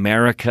to the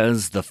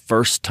Americas the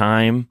first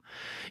time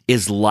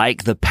is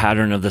like the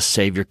pattern of the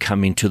Savior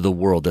coming to the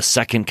world. The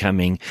second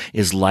coming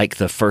is like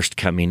the first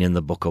coming in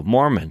the Book of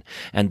Mormon.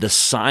 And the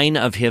sign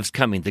of his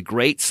coming, the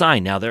great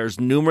sign. Now, there's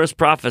numerous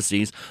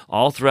prophecies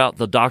all throughout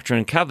the Doctrine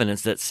and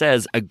Covenants that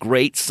says a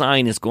great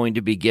sign is going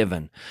to be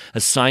given, a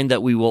sign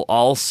that we will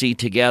all see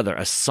together,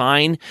 a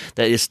sign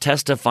that is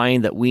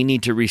testifying that we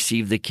need to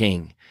receive the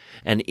King.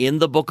 And in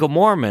the Book of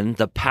Mormon,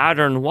 the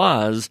pattern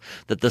was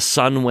that the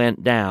sun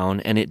went down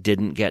and it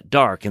didn't get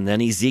dark. And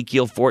then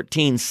Ezekiel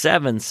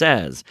 14:7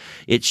 says,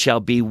 it shall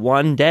be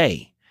one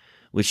day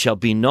which shall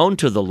be known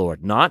to the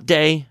Lord, not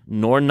day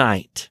nor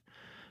night.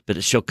 But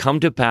it shall come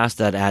to pass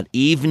that at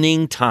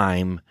evening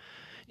time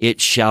it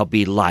shall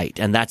be light.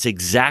 And that's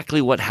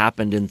exactly what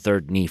happened in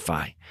 3rd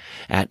Nephi.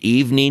 At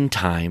evening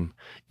time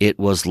it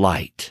was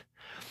light.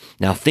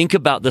 Now think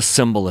about the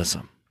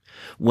symbolism.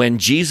 When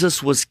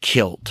Jesus was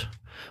killed,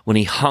 when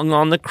he hung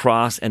on the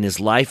cross and his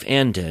life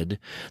ended,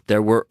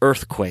 there were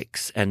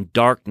earthquakes and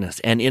darkness.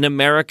 And in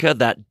America,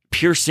 that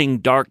piercing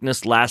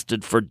darkness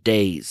lasted for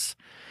days.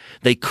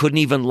 They couldn't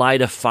even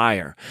light a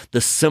fire.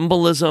 The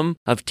symbolism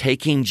of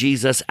taking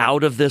Jesus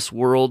out of this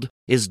world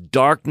is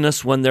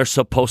darkness when there's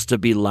supposed to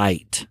be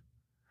light.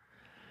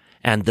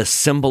 And the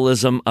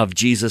symbolism of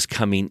Jesus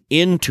coming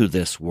into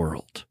this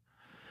world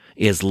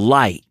is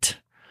light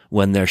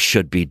when there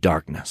should be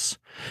darkness.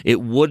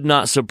 It would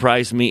not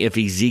surprise me if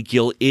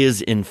Ezekiel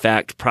is in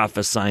fact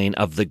prophesying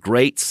of the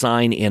great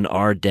sign in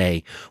our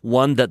day,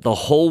 one that the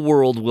whole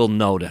world will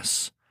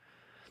notice.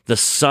 The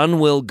sun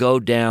will go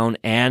down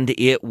and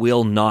it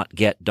will not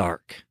get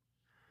dark.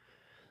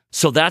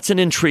 So that's an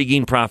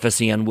intriguing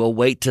prophecy, and we'll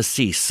wait to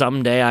see.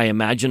 Someday I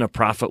imagine a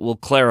prophet will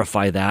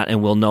clarify that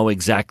and we'll know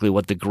exactly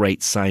what the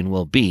great sign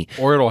will be.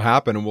 Or it'll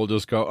happen and we'll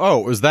just go, oh,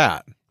 it was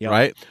that, Yep.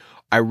 right?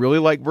 I really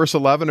like verse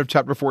 11 of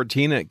chapter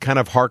 14. It kind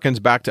of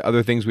harkens back to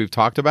other things we've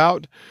talked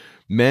about.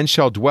 Men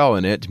shall dwell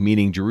in it,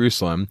 meaning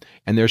Jerusalem,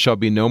 and there shall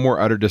be no more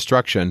utter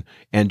destruction,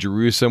 and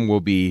Jerusalem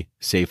will be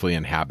safely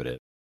inhabited.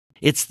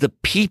 It's the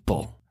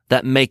people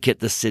that make it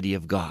the city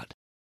of God.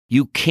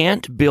 You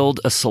can't build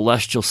a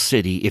celestial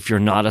city if you're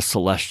not a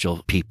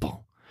celestial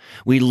people.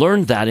 We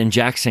learned that in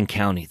Jackson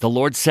County. The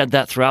Lord said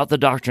that throughout the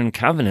Doctrine and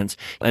Covenants,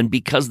 and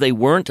because they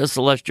weren't a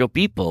celestial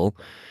people,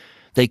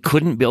 they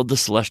couldn't build the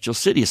celestial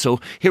city. So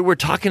here we're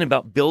talking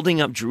about building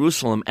up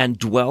Jerusalem and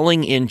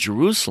dwelling in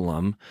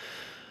Jerusalem.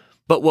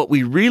 But what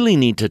we really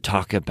need to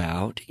talk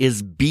about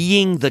is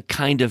being the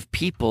kind of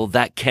people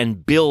that can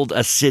build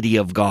a city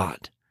of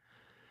God.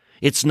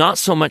 It's not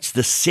so much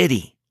the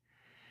city,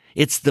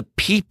 it's the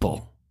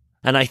people.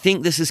 And I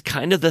think this is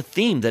kind of the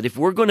theme, that if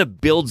we're going to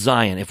build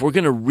Zion, if we're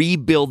going to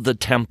rebuild the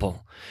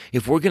temple,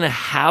 if we're going to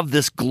have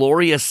this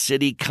glorious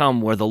city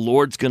come where the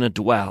Lord's going to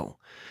dwell,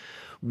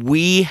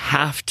 we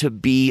have to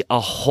be a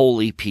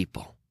holy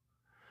people.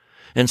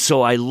 And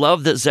so I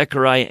love that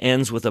Zechariah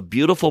ends with a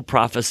beautiful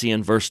prophecy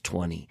in verse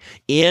 20.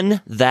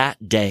 In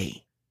that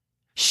day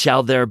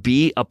shall there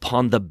be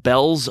upon the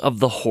bells of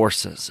the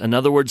horses. In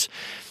other words,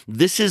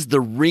 this is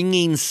the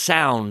ringing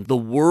sound the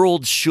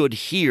world should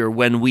hear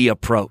when we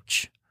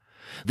approach.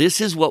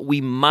 This is what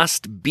we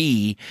must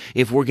be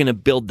if we're going to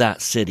build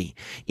that city.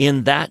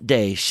 In that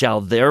day shall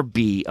there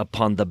be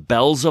upon the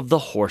bells of the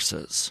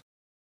horses,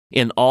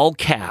 in all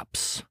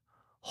caps,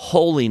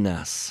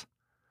 holiness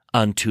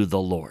unto the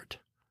Lord.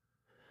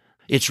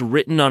 It's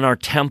written on our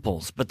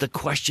temples, but the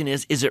question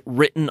is it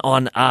written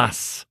on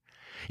us?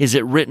 Is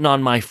it written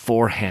on my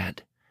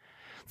forehead?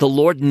 The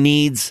Lord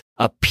needs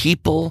a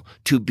people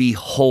to be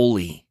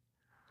holy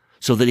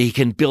so that he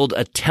can build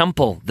a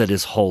temple that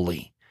is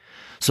holy,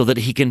 so that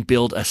he can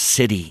build a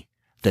city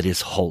that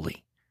is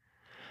holy.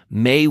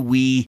 May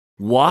we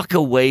walk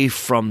away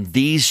from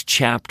these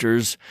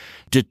chapters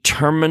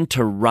determined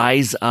to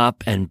rise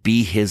up and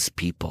be his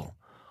people.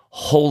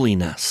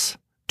 Holiness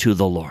to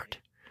the Lord.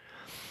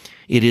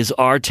 It is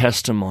our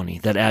testimony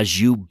that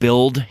as you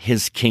build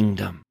his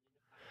kingdom,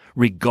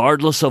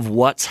 regardless of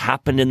what's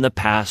happened in the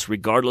past,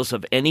 regardless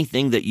of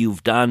anything that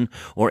you've done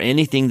or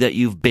anything that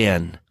you've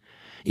been,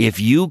 if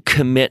you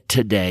commit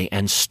today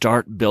and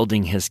start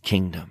building his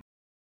kingdom,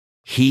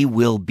 he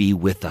will be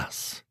with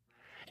us,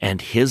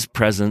 and his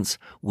presence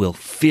will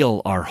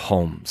fill our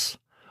homes,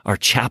 our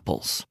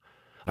chapels,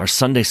 our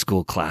Sunday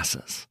school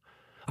classes,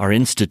 our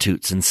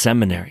institutes and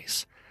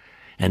seminaries,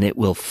 and it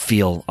will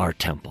fill our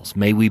temples.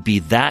 May we be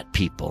that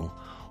people,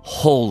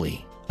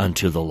 holy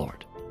unto the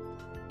Lord.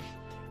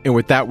 And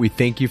with that, we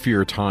thank you for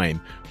your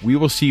time. We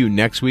will see you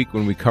next week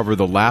when we cover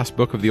the last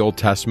book of the Old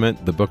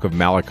Testament, the book of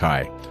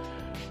Malachi.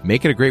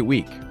 Make it a great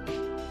week.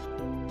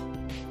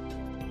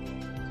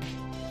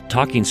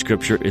 Talking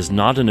Scripture is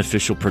not an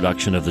official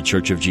production of the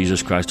Church of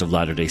Jesus Christ of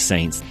Latter-day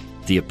Saints.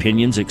 The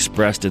opinions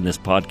expressed in this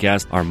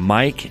podcast are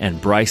Mike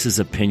and Bryce's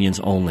opinions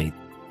only.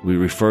 We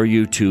refer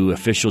you to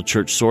official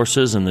church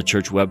sources and the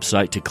church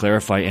website to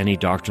clarify any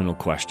doctrinal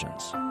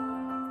questions.